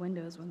tinted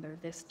windows when they're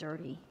this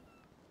dirty.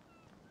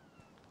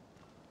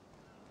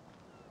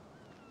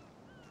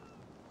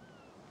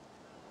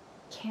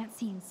 Can't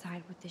see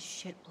inside with this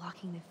shit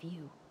blocking the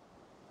view.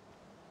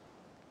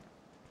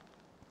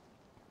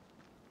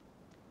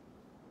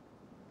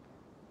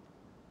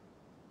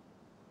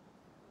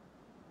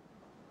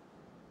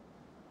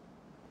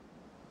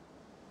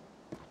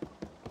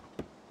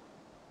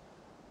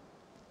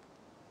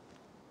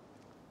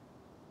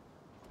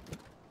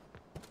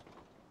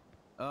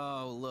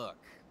 Oh, look.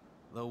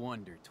 The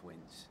Wonder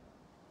Twins.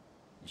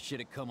 You should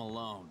have come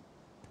alone.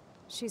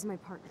 She's my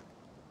partner.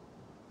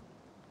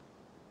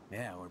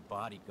 Yeah, we're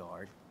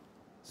bodyguard.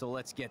 So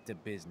let's get to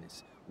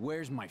business.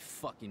 Where's my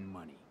fucking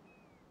money?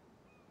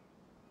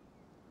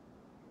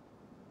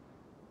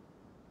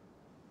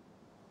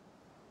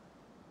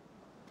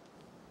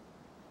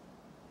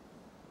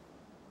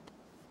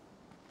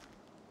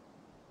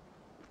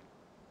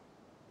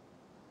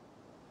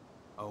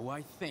 Oh,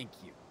 I thank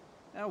you.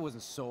 That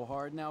wasn't so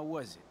hard now,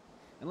 was it?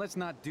 And let's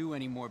not do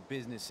any more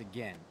business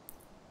again.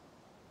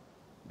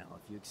 Now,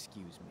 if you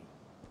excuse me.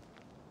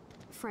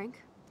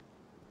 Frank?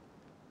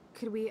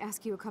 Could we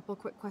ask you a couple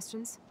quick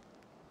questions?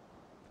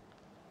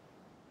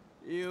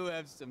 You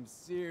have some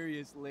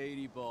serious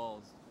lady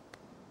balls.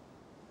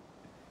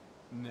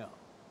 No.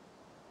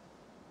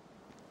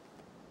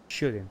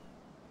 Shoot him.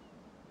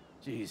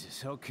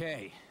 Jesus,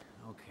 okay.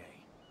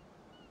 Okay.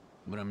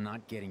 But I'm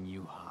not getting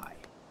you high.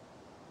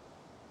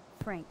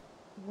 Frank,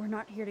 we're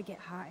not here to get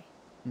high.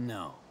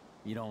 No,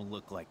 you don't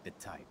look like the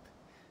type.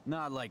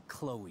 Not like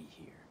Chloe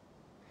here.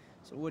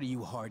 So what do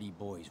you hardy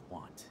boys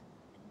want?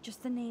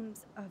 Just the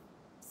names of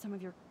some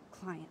of your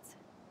clients.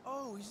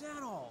 Oh, is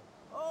that all?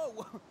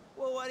 Oh,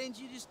 well, why didn't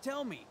you just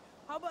tell me?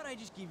 How about I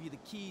just give you the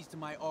keys to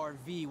my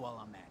RV while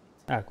I'm at it?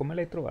 Ah, come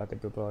le hai trovate a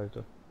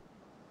proposito?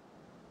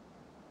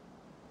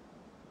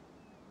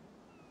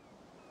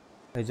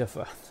 L'hai già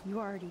fatto. You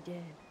already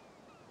did.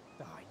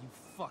 Ah, you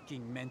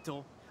fucking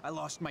mental. I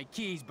lost my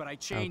keys, but I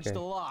changed the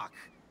lock.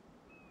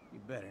 You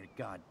better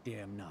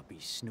goddamn not be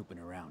snooping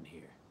around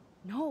here.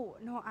 No,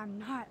 I'm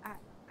not.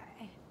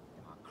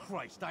 Oh,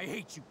 Christ, I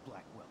hate you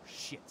Blackwell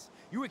shits.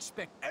 You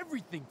expect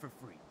everything for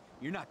free.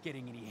 You're not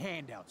getting any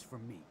handouts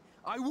from me.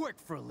 I work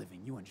for a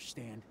living, you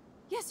understand?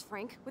 Yes,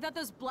 Frank. Without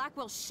those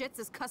Blackwell shits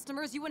as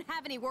customers, you wouldn't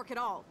have any work at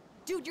all.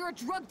 Dude, you're a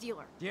drug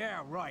dealer.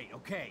 Yeah, right,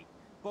 okay.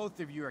 Both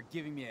of you are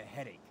giving me a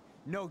headache.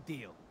 No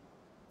deal.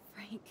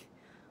 Frank,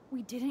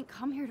 we didn't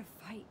come here to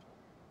fight.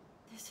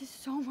 This is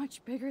so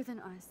much bigger than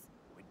us.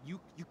 What, you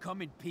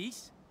come in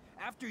peace?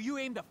 After you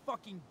aimed a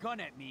fucking gun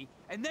at me,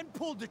 and then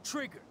pulled the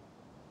trigger.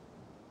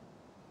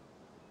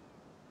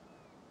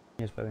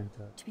 Mi è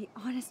spaventato. To be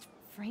honest,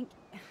 Frank,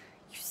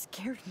 you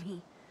scared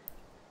me.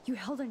 You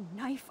held a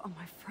knife on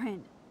my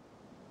friend.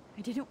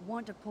 I didn't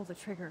want to pull the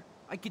trigger.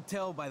 I could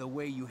tell by the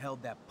way you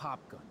held that pop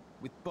gun,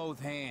 with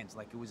both hands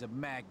like it was a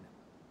magnum.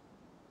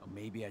 Or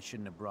maybe I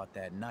shouldn't have brought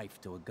that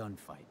knife to a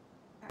gunfight.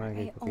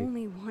 I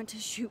only want to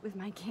shoot with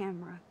my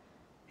camera.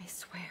 I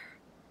swear.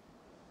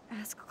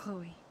 Ask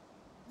Chloe.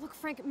 Look,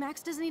 Frank,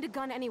 Max doesn't need a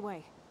gun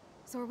anyway.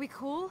 So are we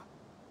cool?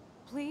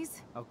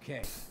 Please?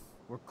 Okay,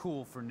 we're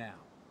cool for now.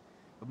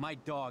 But my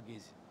dog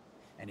isn't.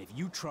 And if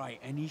you try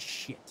any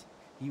shit,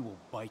 he will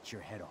bite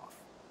your head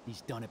off.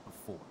 He's done it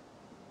before.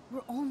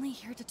 We're only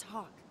here to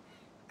talk.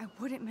 I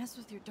wouldn't mess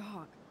with your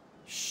dog.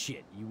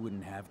 Shit, you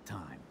wouldn't have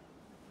time.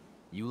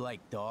 You like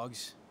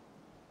dogs?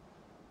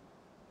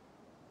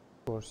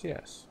 Of course,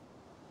 yes.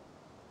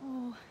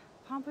 Oh,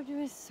 Pompadour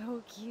is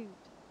so cute.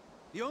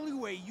 The only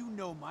way you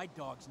know my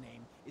dog's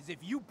name is if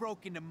you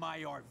broke into my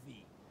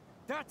RV.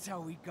 That's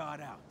how he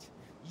got out.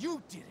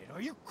 You did it.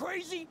 Are you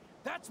crazy?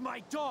 That's my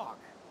dog.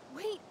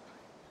 Wait,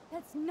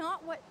 that's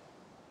not what...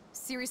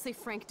 Seriously,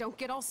 Frank, don't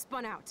get all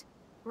spun out.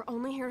 We're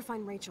only here to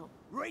find Rachel.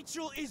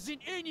 Rachel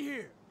isn't in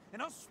here,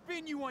 and I'll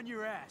spin you on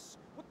your ass.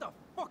 What the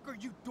fuck are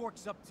you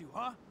dorks up to,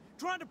 huh?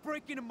 Trying to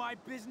break into my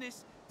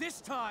business?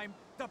 This time,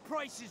 the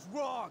price is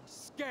wrong,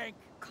 skank.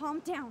 Calm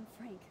down,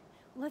 Frank.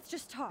 Let's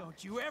just talk.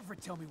 Don't you ever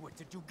tell me what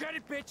to do. Get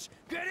it, bitch?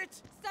 Get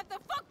it? Step the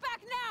fuck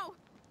back now!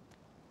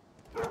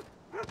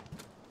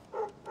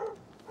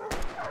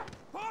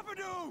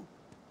 Pompadour!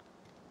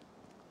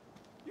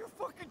 You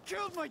fucking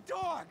killed my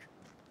dog!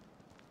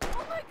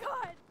 Oh my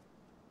god!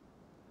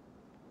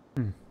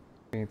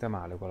 Finita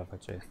male quella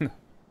faccenda.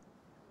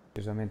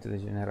 Decisamente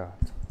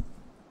degenerato.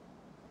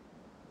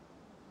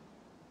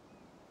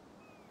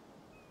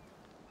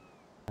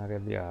 A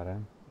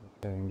riavviare,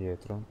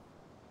 indietro.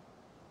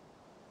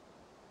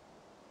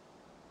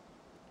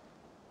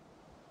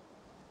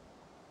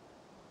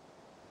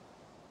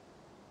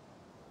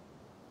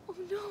 Oh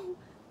no!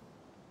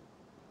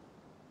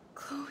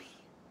 Chloe.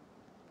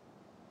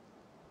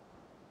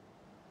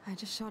 I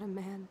just shot a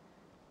man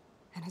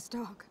and his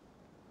dog.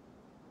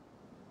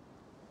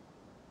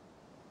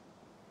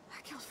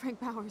 I killed Frank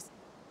Bowers.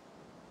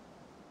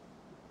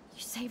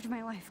 saved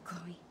my life,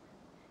 Chloe.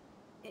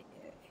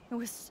 It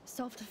was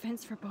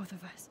self-defense for both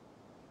of us.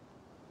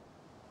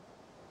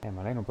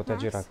 Ma lei non poteva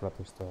Max? girare con la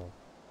pistola.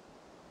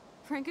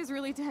 Frank is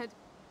really dead.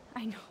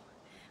 I know,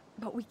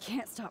 but we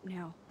can't stop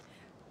now.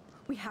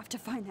 We have to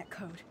find that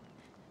code.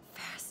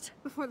 Fast.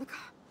 Before the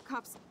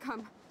cops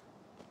come.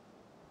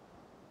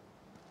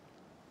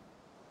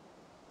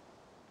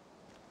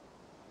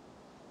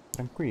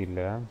 Tranquille,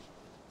 eh?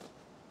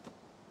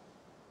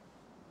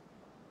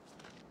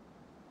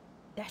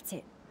 That's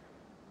it.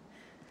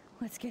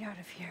 Let's get out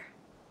of here.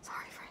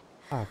 Sorry, Frank.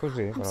 Ah,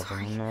 così I'm proprio,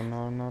 sorry.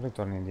 non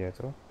ritorni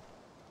indietro.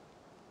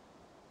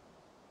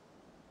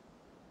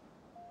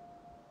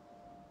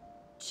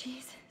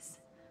 Jesus.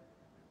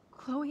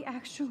 Chloe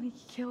actually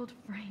killed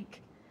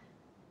Frank.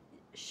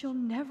 She'll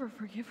never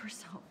forgive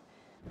herself.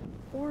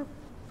 Or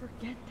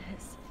forget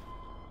this.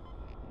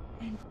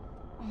 And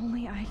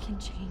only I can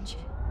change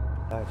it.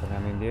 Dai,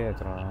 torniamo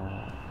indietro.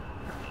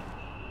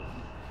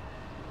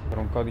 Per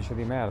un codice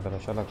di merda,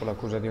 lasciarla con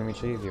l'accusa di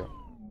omicidio.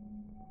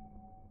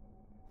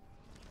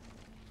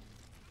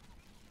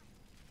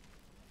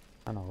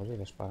 Ah no, così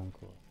le spara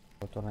ancora.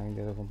 Può tornare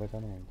indietro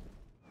completamente.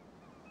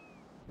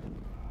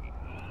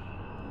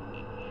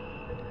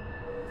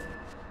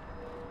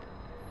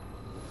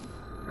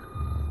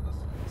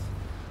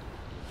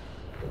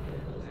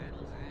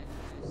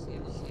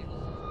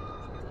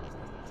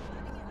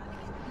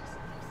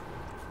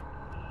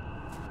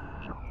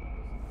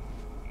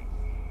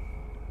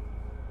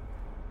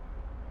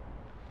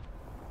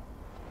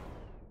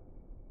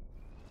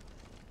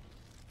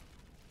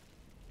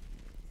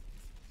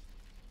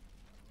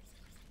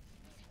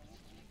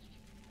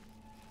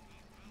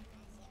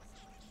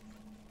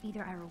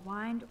 Either I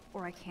rewind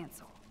or I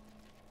cancel.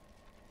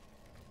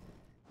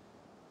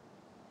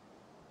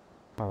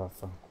 Ma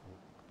vaffanculo.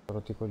 Ho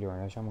rotto i coglioni,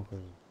 lasciamo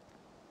così.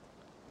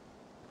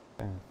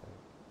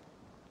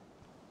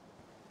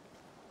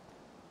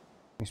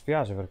 Mi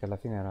spiace perché alla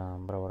fine era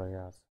un bravo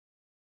ragazzo.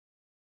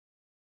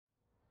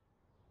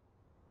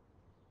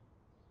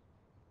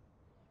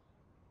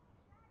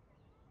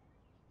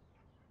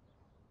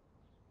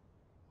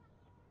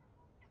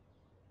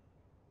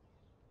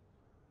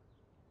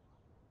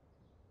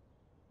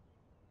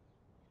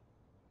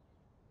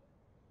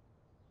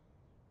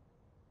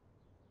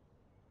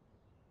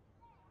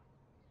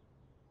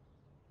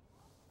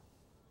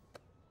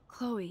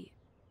 Chloe,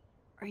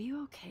 are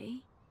you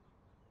okay?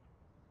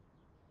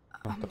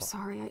 I'm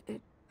sorry.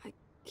 I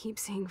keep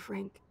seeing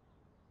Frank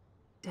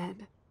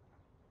dead.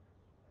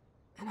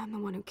 And I'm the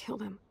one who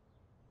killed him.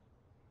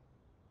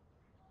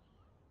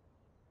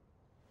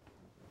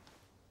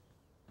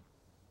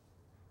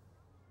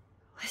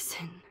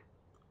 Listen,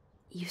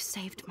 you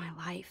saved my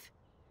life.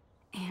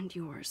 And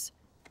yours.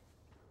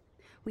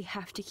 We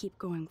have to keep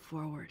going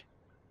forward.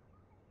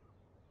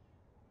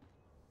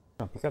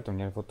 No, più che altro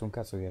mi hai fatto un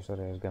cazzo di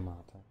essere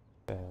sgamata.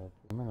 Cioè,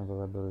 più o meno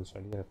dovrebbero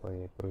risalire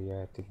poi i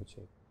proiettili,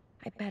 eccetera.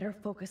 I better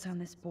focus on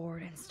this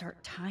board and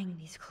start tying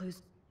these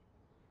clues.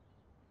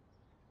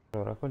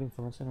 Allora, raccogli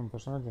informazioni di un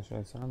personaggio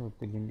selezionando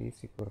tutti gli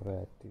indizi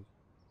corretti.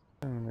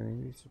 Uno degli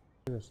indizi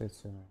più da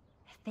selezionare.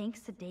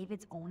 Thanks to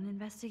David's own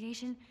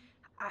investigation,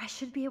 I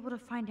should be able to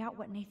find out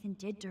what Nathan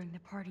did during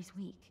the party's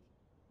week.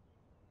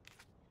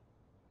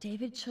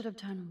 David should have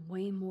done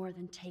way more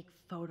than take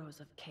photos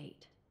of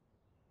Kate.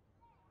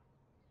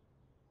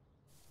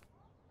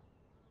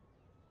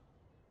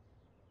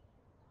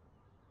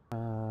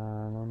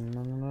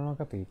 Non ho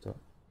capito.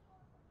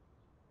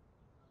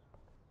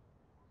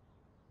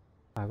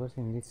 Ah, questi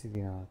indizi di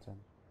Nathan.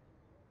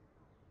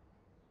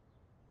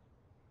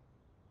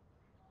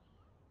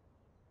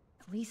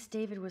 At least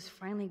David was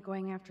finally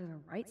going after the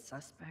right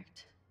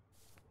suspect.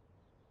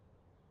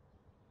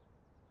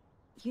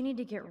 You need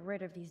to get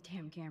rid of these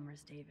damn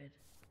cameras, David.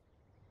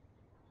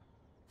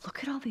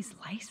 Look at all these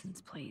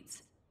license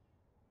plates.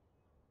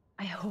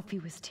 I hope he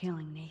was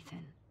tailing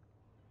Nathan.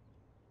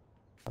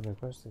 Vabbè,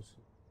 questo sì.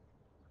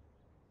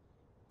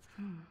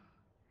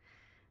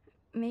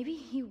 Maybe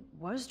he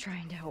was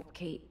trying to help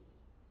Kate.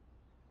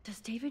 Does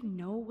David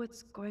know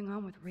what's going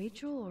on with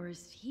Rachel, or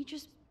is he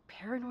just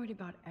paranoid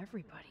about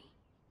everybody?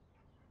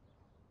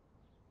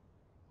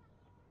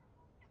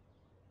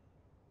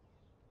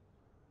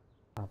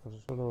 Ah, posso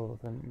solo...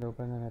 devo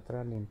prenderne 3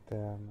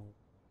 all'interno.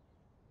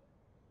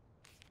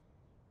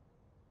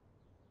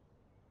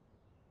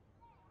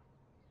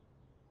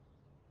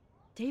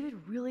 David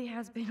really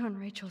has been on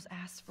Rachel's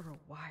ass for a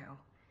while.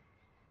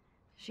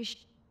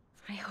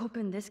 I hope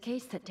in this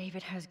case that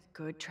David has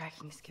good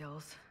tracking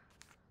skills.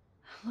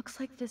 Looks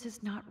like this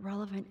is not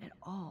relevant at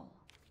all.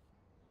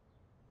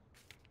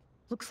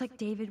 Looks like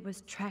David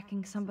was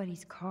tracking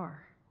somebody's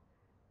car.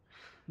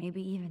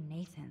 Maybe even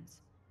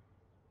Nathan's.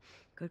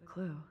 Good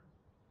clue.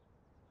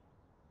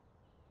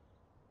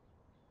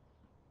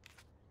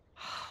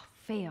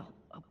 Fail.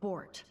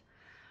 Abort.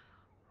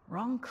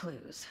 Wrong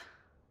clues.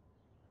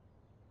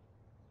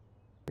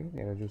 Quindi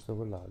era giusto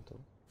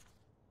quell'altro.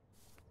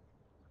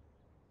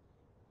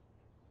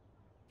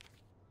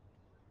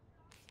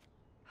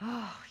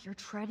 Oh, you're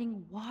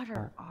treading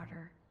water,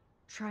 Otter.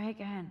 Try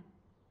again.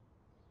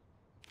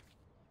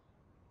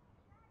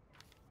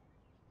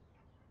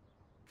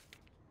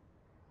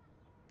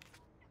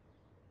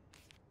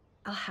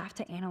 I'll have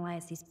to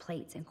analyze these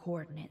plates and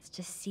coordinates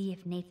to see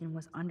if Nathan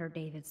was under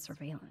David's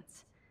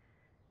surveillance.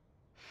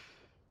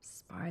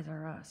 Spies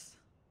are us.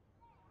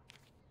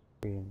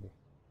 Quindi,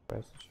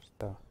 questo ci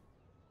sta.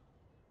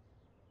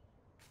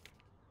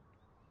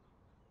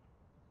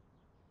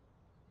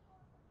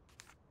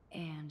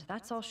 And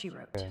that's all she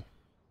wrote. Okay.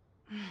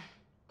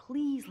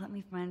 Please let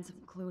me find some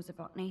clues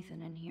about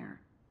Nathan in here.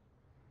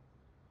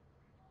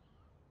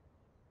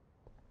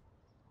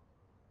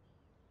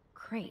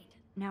 Great.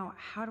 Now,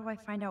 how do I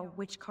find out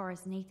which car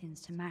is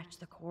Nathan's to match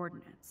the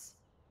coordinates?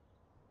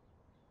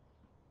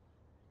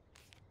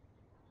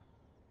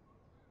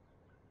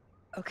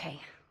 Okay,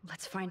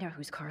 let's find out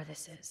whose car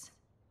this is.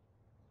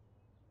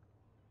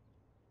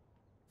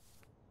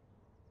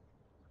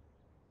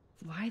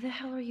 Why the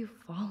hell are you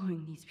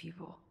following these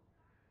people?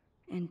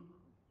 And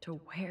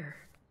to where?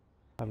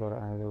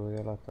 Allora, devo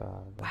vedere la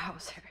targa.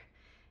 Wowzer.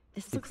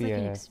 This looks like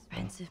an GPS.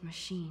 expensive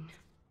machine.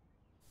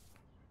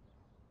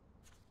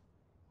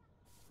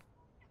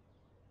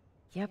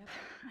 Yep,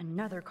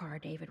 another car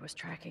David was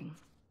tracking.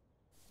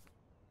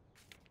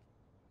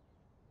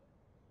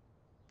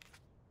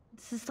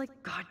 This is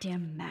like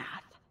goddamn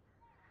math.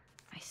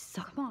 I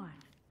suck. Come on.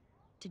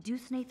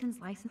 Deduce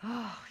Nathan's license.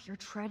 Oh, you're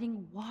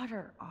treading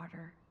water,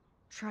 Otter.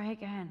 Try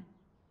again.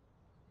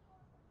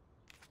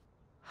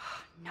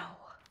 No.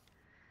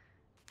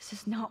 This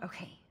is not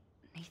okay.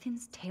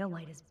 Nathan's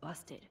taillight is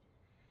busted.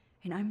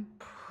 And I'm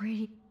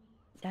pretty...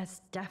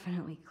 That's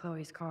definitely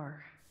Chloe's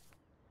car.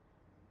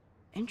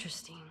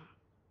 Interesting.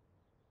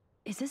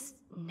 Is this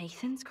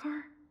Nathan's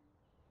car?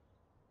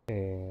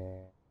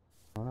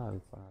 Non ha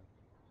il faro.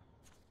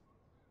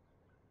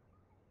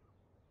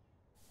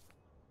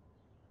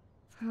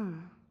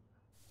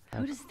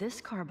 Who does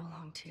this car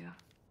belong to?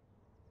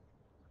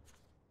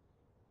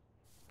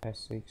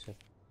 SX.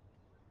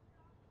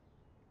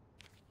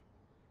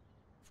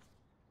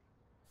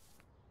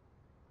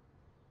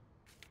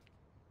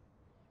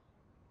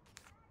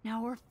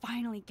 Now we're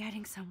finally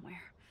getting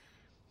somewhere.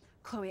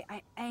 Chloe,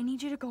 I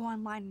need you to go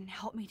online and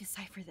help me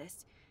decipher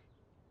this.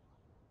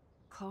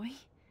 Chloe?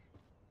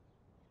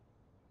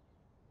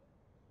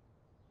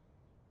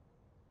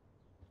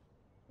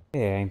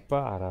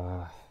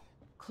 Impara.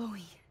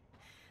 Chloe.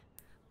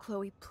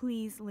 Chloe,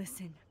 please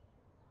listen.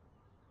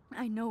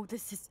 I know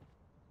this is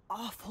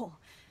awful,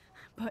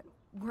 but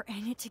we're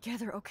in it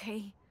together,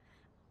 okay?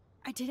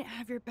 I didn't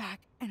have your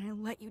back and I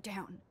let you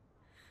down.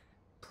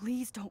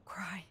 Please don't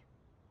cry.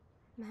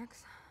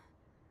 Max,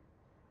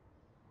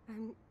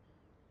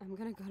 I'm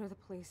gonna go to the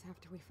police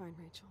after we find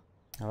Rachel.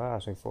 Ah,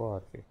 sei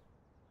forte.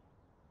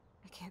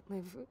 I can't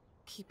live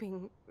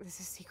keeping this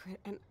a secret,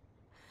 and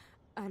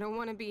I don't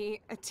want to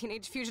be a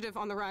teenage fugitive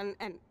on the run,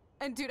 and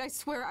dude, I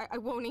swear I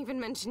won't even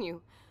mention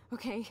you,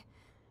 okay?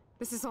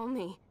 This is all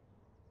me.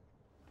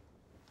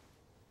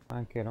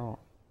 Anche no.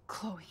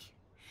 Chloe,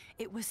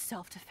 it was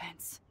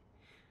self-defense.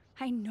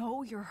 I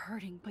know you're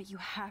hurting, but you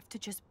have to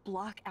just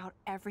block out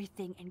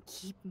everything and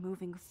keep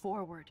moving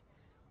forward.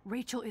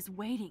 Rachel is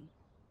waiting.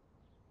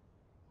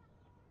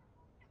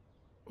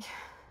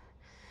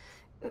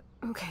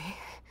 Okay,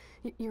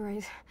 you're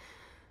right.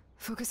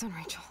 Focus on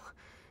Rachel.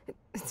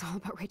 It's all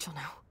about Rachel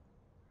now.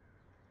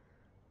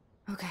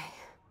 Okay.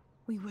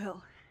 We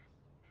will.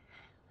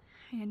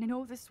 And I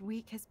know this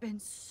week has been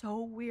so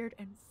weird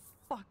and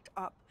fucked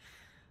up.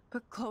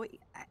 But Chloe,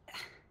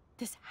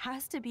 this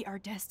has to be our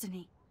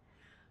destiny.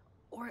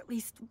 Or at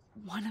least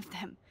one of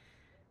them.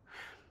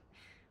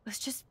 Let's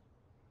just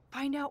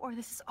find out where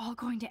this is all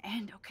going to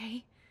end,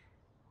 okay?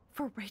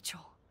 For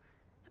Rachel.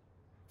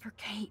 For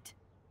Kate.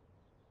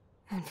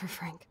 And for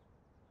Frank.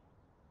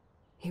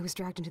 He was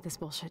dragged into this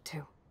bullshit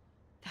too.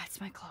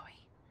 That's my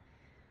Chloe.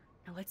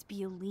 Now let's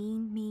be a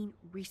lean, mean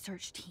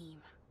research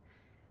team.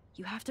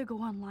 You have to go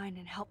online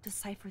and help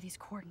decipher these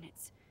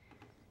coordinates.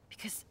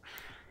 Because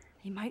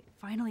they might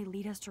finally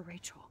lead us to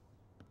Rachel.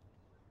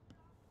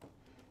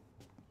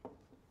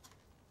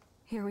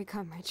 Here we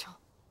come, Rachel.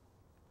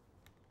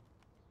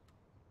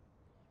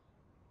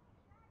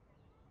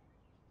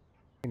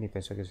 Quindi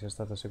pensa che sia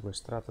stata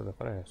sequestrata da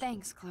presto.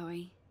 Thanks,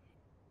 Chloe.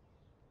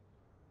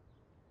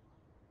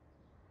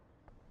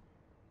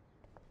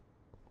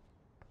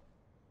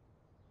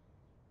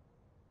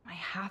 I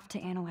have to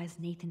analyze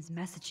Nathan's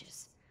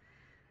messages.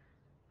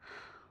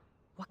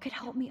 What could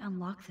help me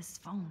unlock this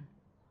phone?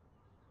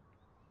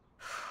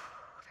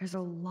 There's a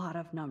lot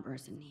of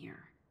numbers in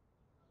here.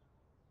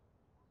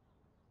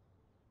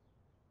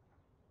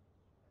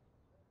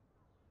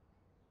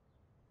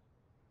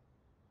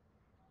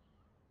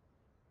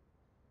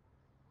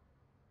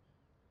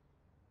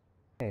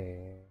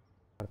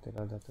 Parte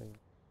la data io.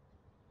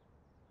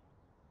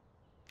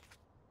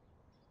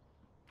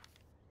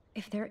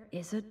 If there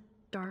is a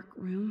dark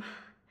room,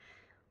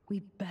 we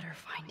better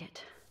find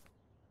it.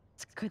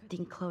 It's a good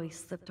thing Chloe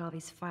slipped all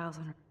these files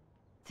on her.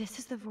 This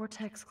is the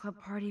Vortex Club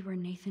party where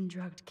Nathan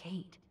drugged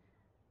Kate.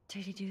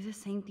 Did he do the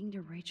same thing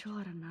to Rachel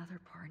at another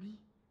party?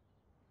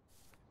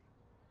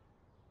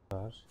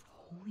 Does.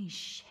 Holy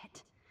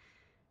shit.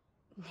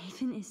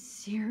 Nathan is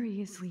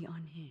seriously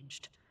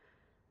unhinged.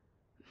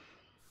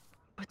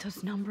 But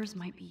those numbers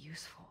might be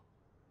useful.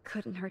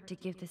 Couldn't hurt to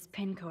give this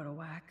pin code a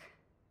whack.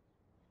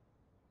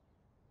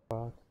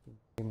 4,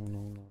 1,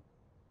 1.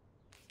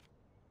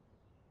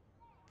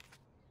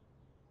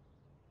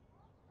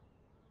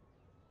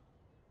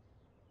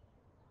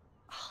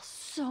 Oh,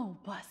 so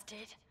busted.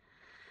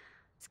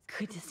 It's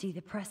good to see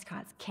the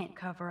Prescotts can't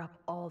cover up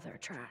all their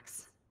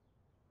tracks.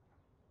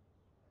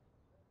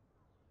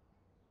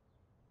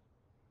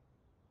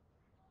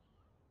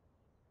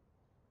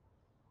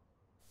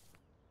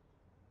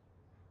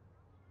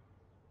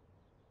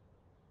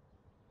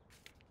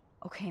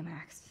 Okay,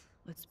 Max.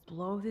 Let's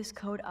blow this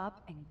code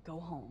up and go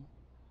home.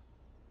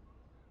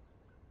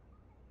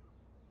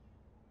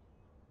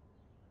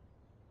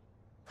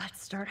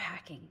 Let's start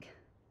hacking.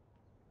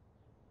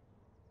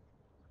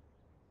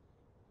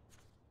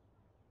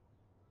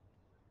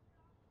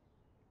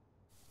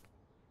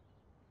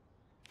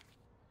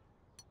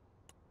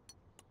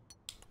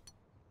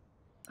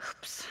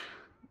 Oops.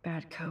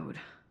 Bad code.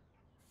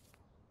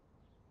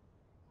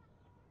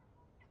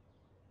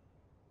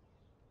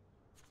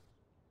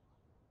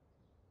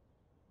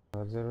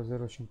 Allora,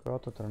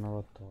 0058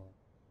 398.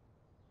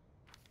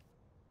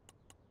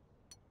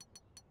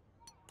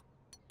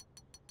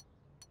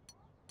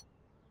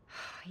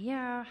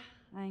 Yeah,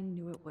 I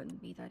knew it wouldn't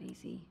be that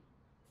easy.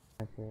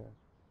 Che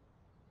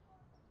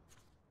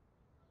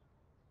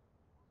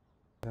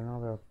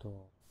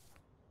 3988.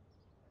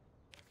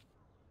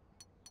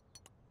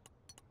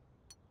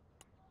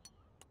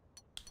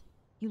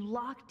 You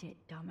locked it,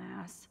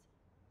 dumbass.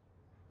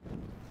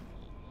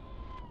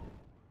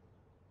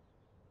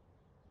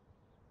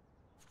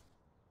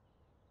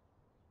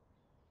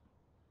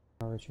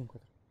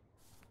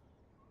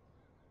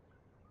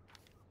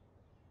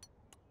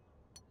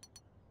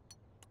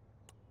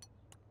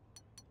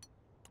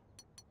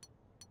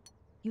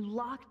 You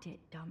locked it,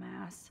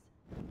 dumbass.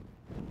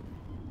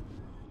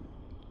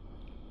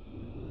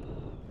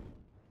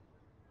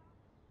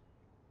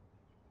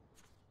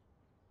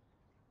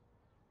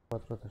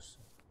 Quattro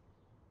tassette.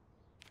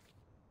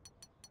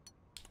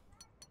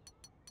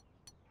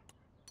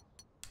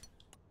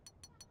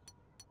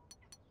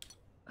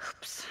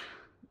 Oops.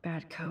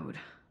 Bad code.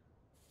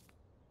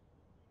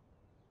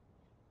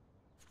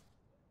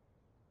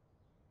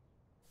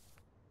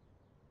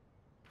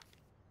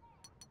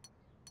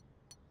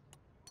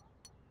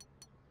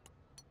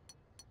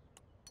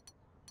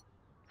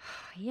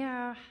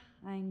 Yeah,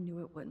 I knew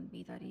it wouldn't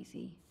be that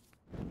easy.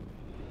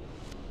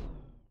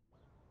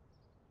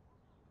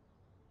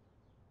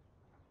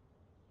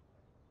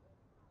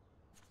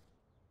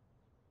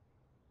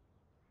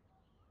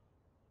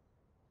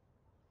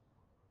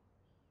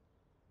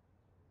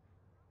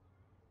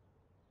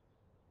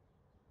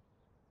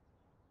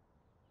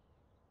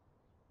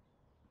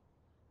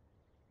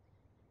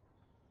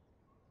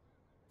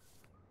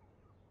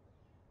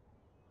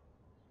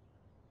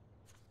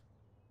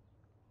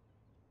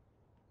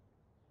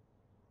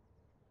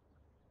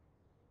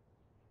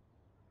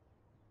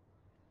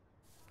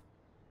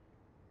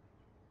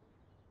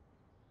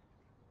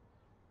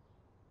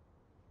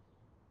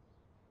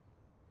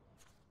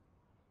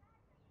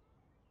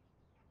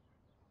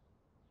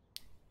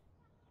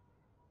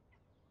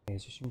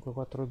 C'è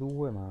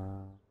 542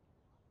 ma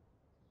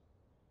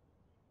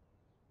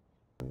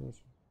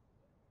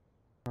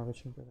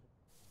 953.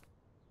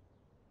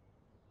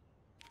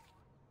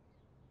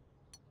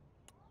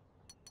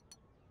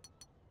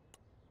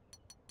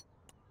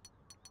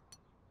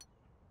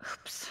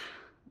 Oops.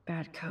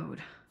 Bad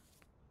code.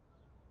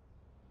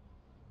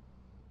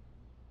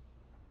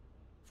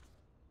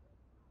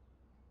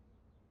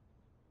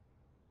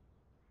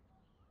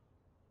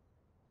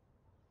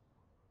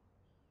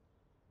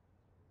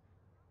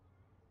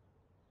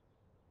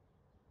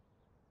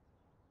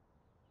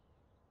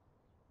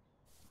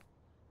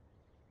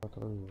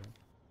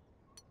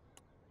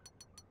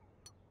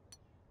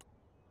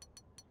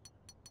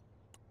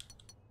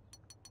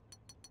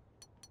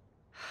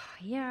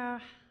 Yeah,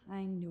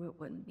 I knew it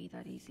wouldn't be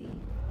that easy.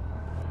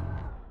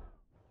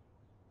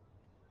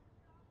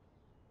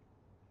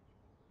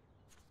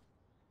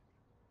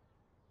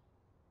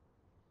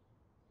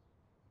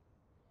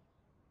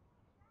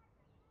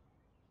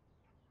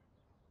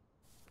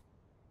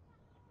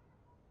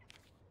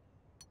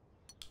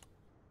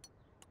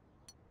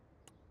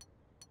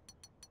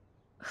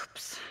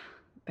 Oops.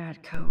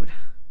 Bad code.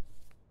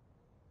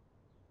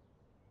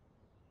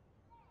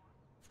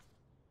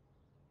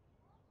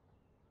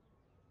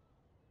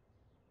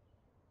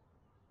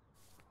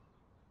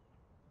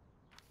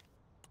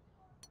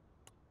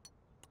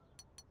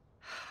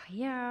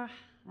 Yeah,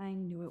 I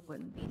knew it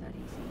wouldn't be that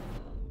easy.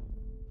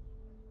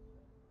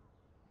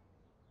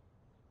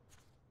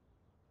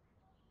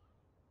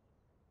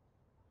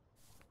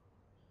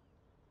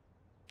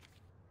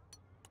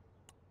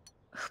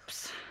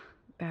 Oops.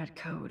 Bad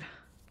code.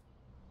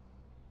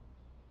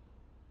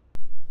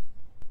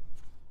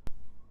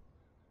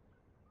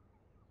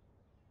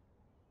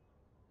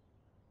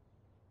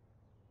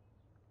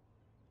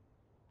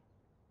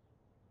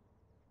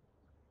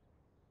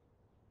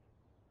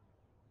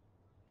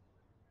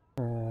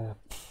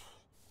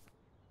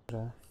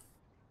 Tre.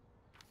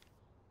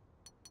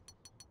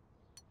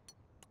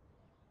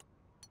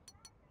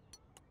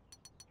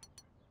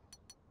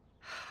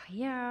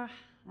 Yeah,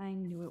 I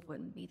knew it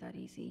wouldn't be that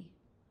easy.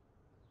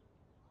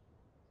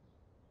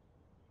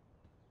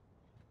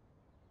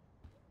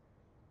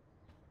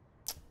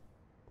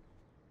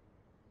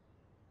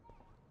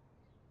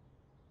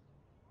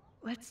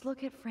 Let's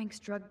look at Frank's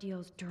drug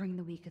deals during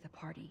the week of the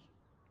party.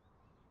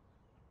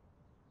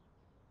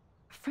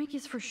 Frank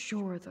is for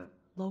sure the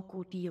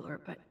local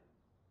dealer, but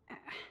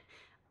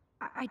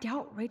I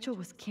doubt Rachel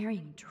was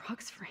carrying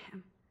drugs for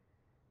him.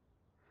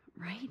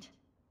 Right?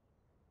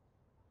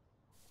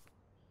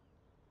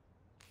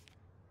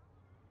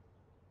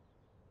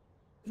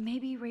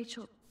 Maybe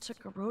Rachel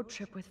took a road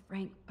trip with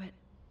Frank, but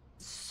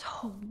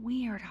so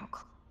weird how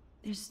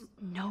there's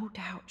no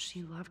doubt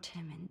she loved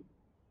him in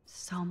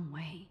some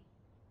way.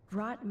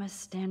 Rot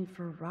must stand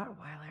for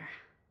Rottweiler.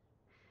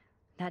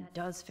 That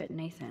does fit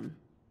Nathan.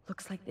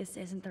 Looks like this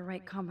isn't the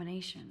right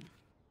combination.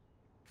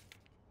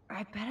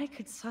 I bet I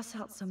could suss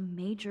out some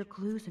major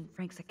clues in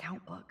Frank's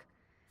account book.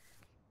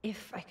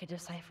 If I could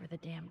decipher the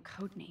damn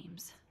code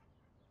names.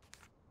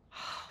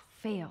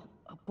 Fail.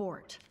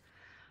 Abort.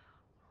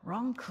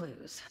 Wrong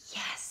clues.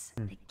 Yes,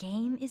 the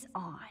game is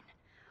on.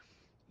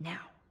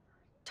 Now,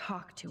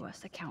 talk to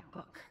us, account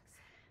book.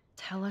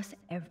 Tell us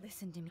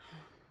listen to me.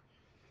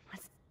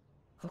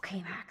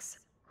 Okay, Max.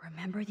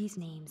 Remember these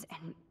names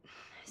and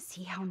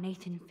see how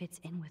Nathan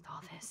fits in with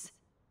all this.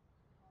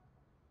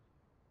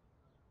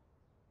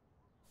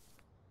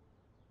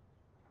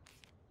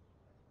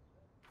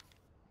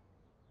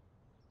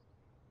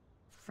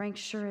 Frank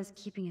sure is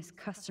keeping his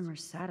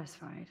customers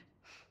satisfied.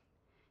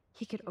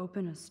 He could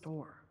open a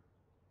store.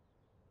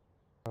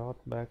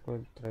 Brought back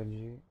with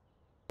 3G.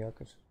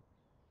 Yakers.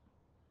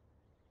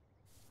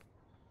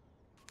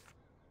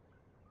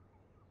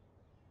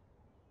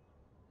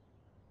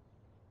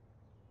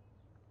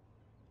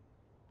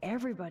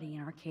 Everybody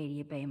in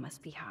Arcadia Bay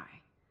must be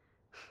high.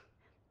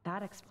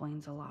 That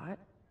explains a lot.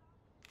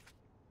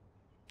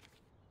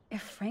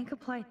 If Frank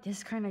applied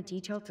this kind of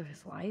detail to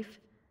his life,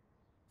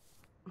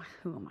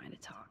 who am I to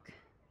talk?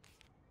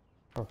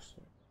 Oh,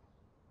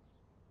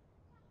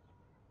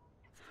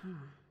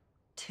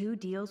 2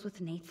 deals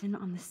with Nathan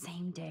on the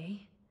same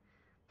day?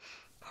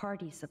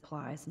 Party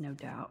supplies, no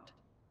doubt.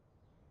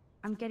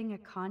 I'm getting a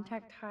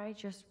contact high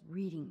just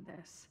reading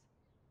this.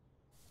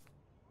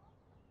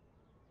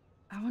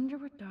 I wonder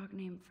what dog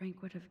name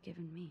Frank would have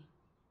given me.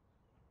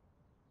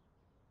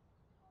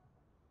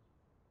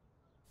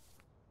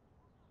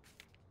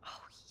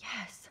 Oh,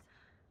 yes.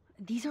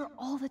 These are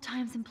all the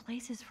times and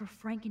places for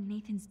Frank and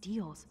Nathan's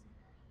deals.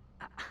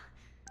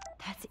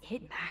 That's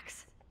it,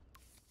 Max.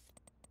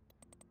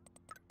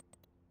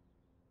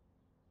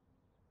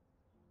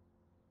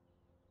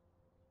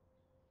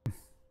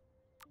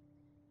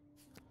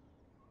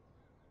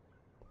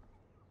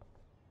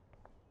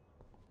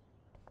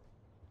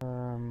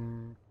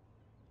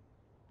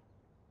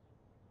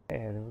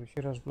 Devo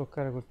riuscire a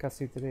sbloccare quel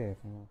cazzo di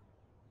telefono.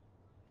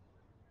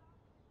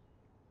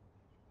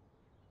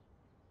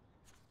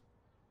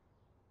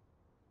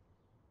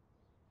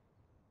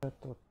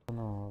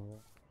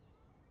 789.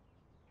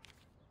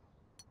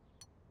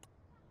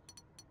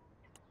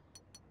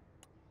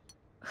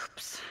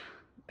 Oops.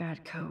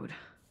 Bad code.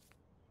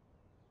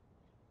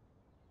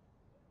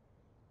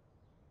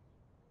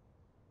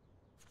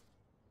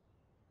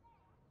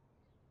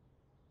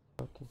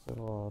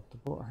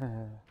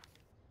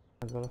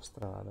 Mezzo alla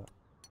strada.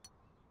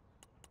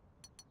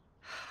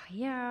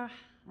 Yeah,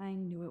 I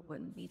knew it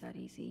wouldn't be that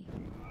easy.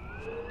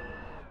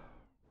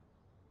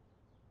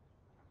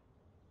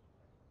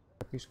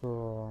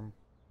 Capisco.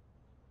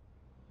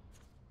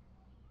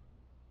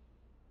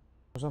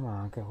 Cosa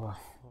manca qua?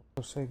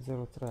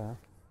 8603?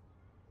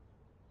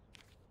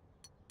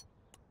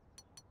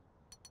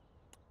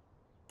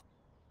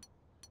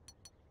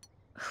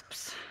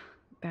 Oops.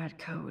 Bad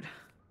code.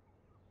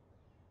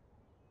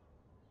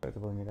 Aspetta,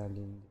 poi mirare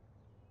gli.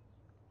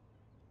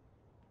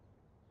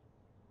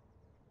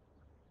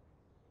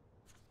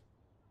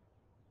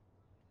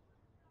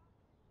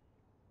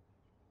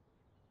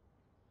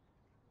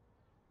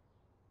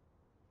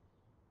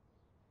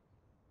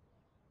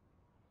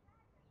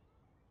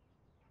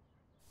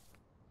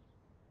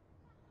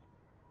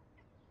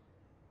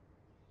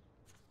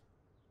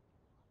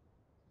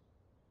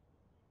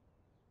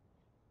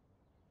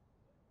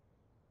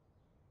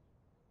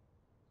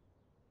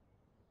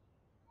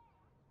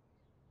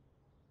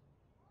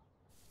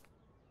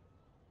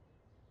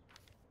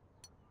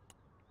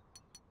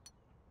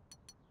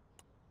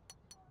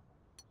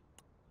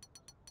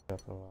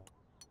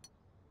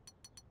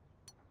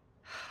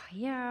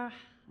 Yeah,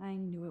 I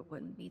knew it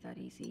wouldn't be that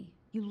easy.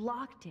 You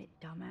locked it,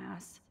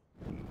 dumbass.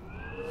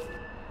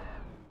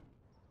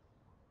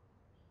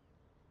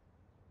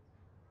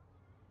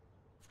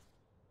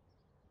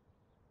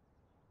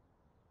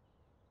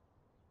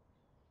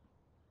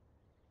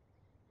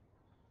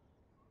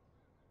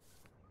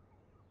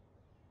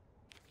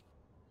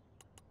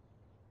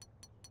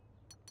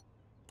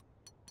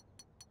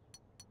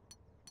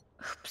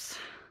 Oops.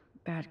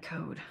 Bad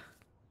code.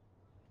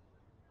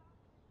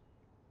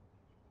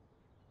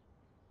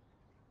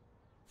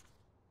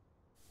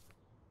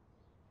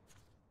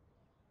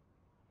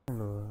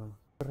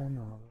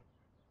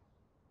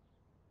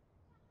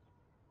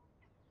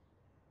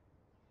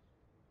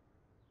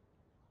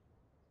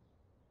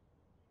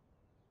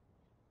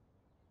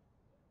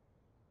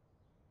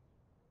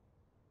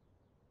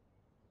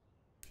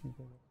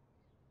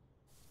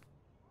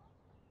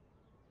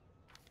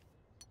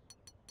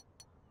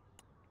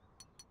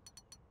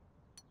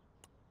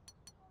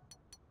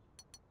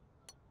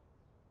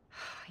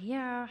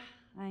 Yeah,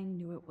 I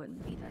knew it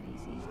wouldn't be that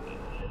easy.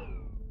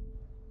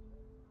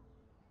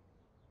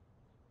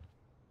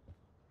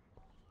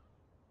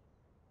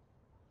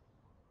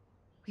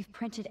 We've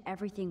printed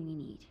everything we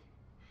need.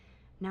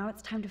 Now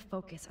it's time to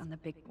focus on the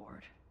big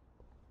board.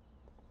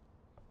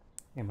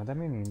 Ma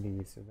dammi un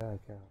indizio, dai,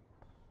 caro.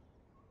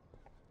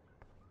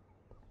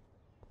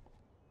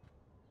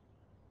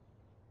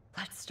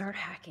 Let's start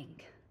hacking.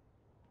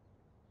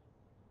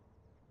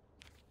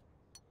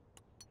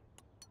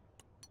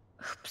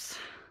 Oops,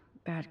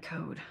 bad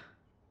code.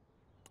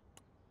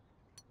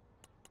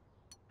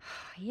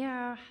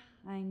 Yeah,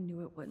 I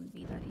knew it wouldn't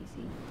be that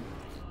easy.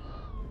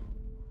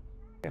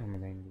 Perché non mi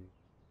dai indizio?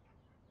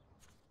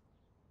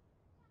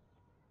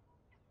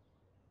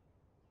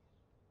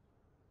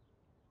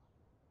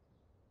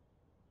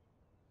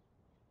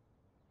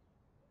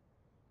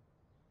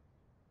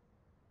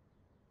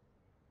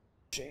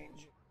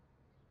 Change.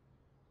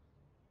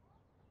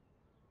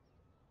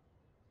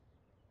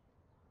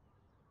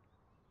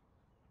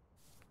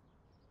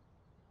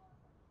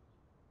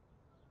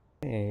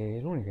 E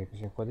l'unica che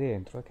sia qua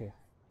dentro è che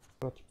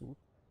trovati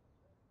tutto.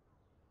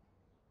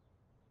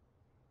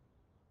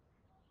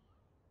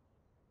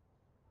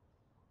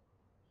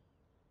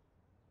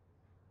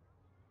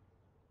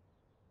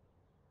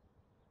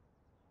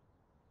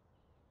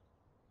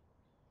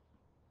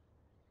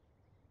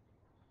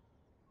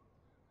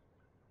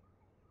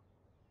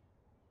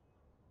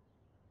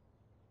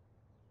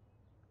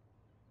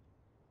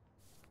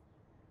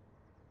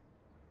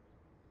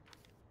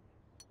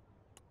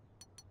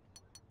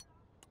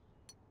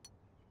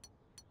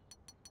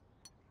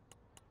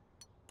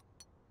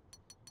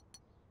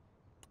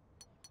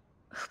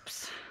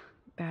 Oops,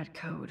 bad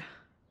code.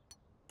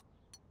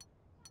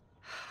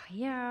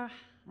 Yeah,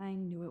 I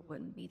knew it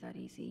wouldn't be that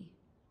easy.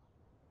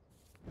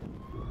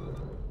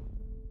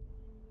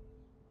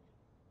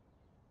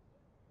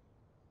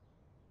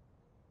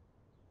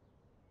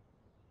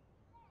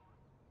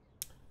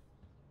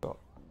 No.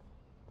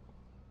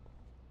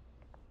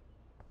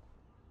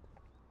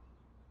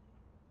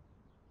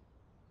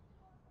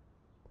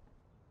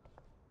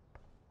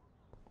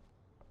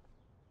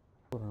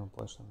 Ora non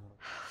può essere una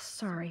roba.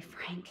 Sorry,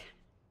 Frank.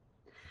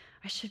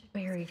 I should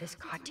bury this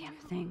goddamn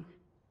thing.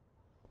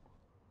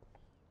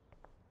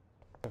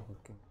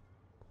 Perché?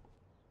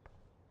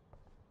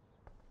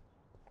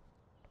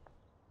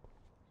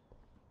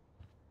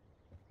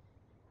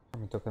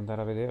 Mi tocca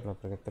andare a vederlo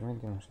perché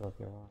altrimenti non si va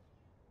più avanti.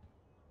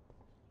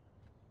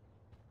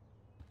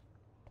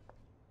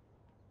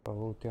 Per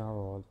l'ultima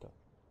volta.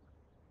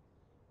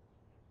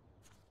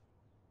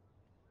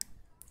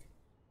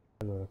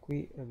 Allora,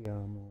 qui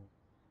abbiamo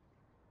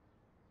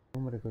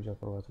numeri che ho già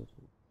provato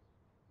tu.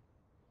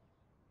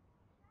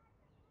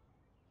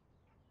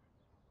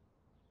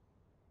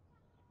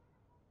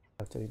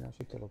 Data di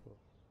nascita l'ho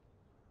provato.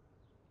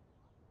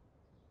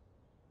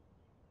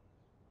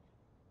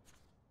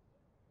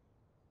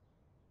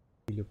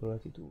 Li ho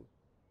provati tu.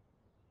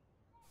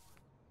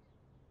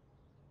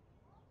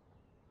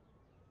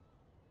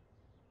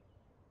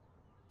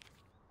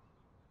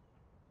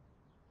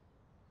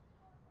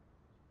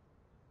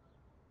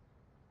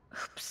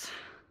 Oops,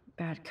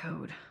 bad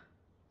code.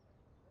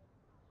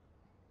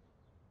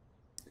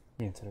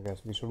 Niente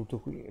ragazzi, vi saluto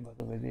qui e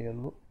vado a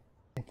vederlo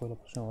e poi la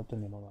prossima volta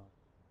andiamo avanti.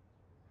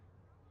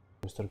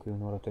 Devo stare qui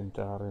un'ora a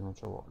tentare, non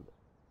c'ho voglia.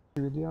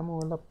 Ci vediamo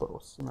alla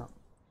prossima.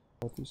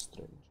 Life is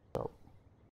Strange.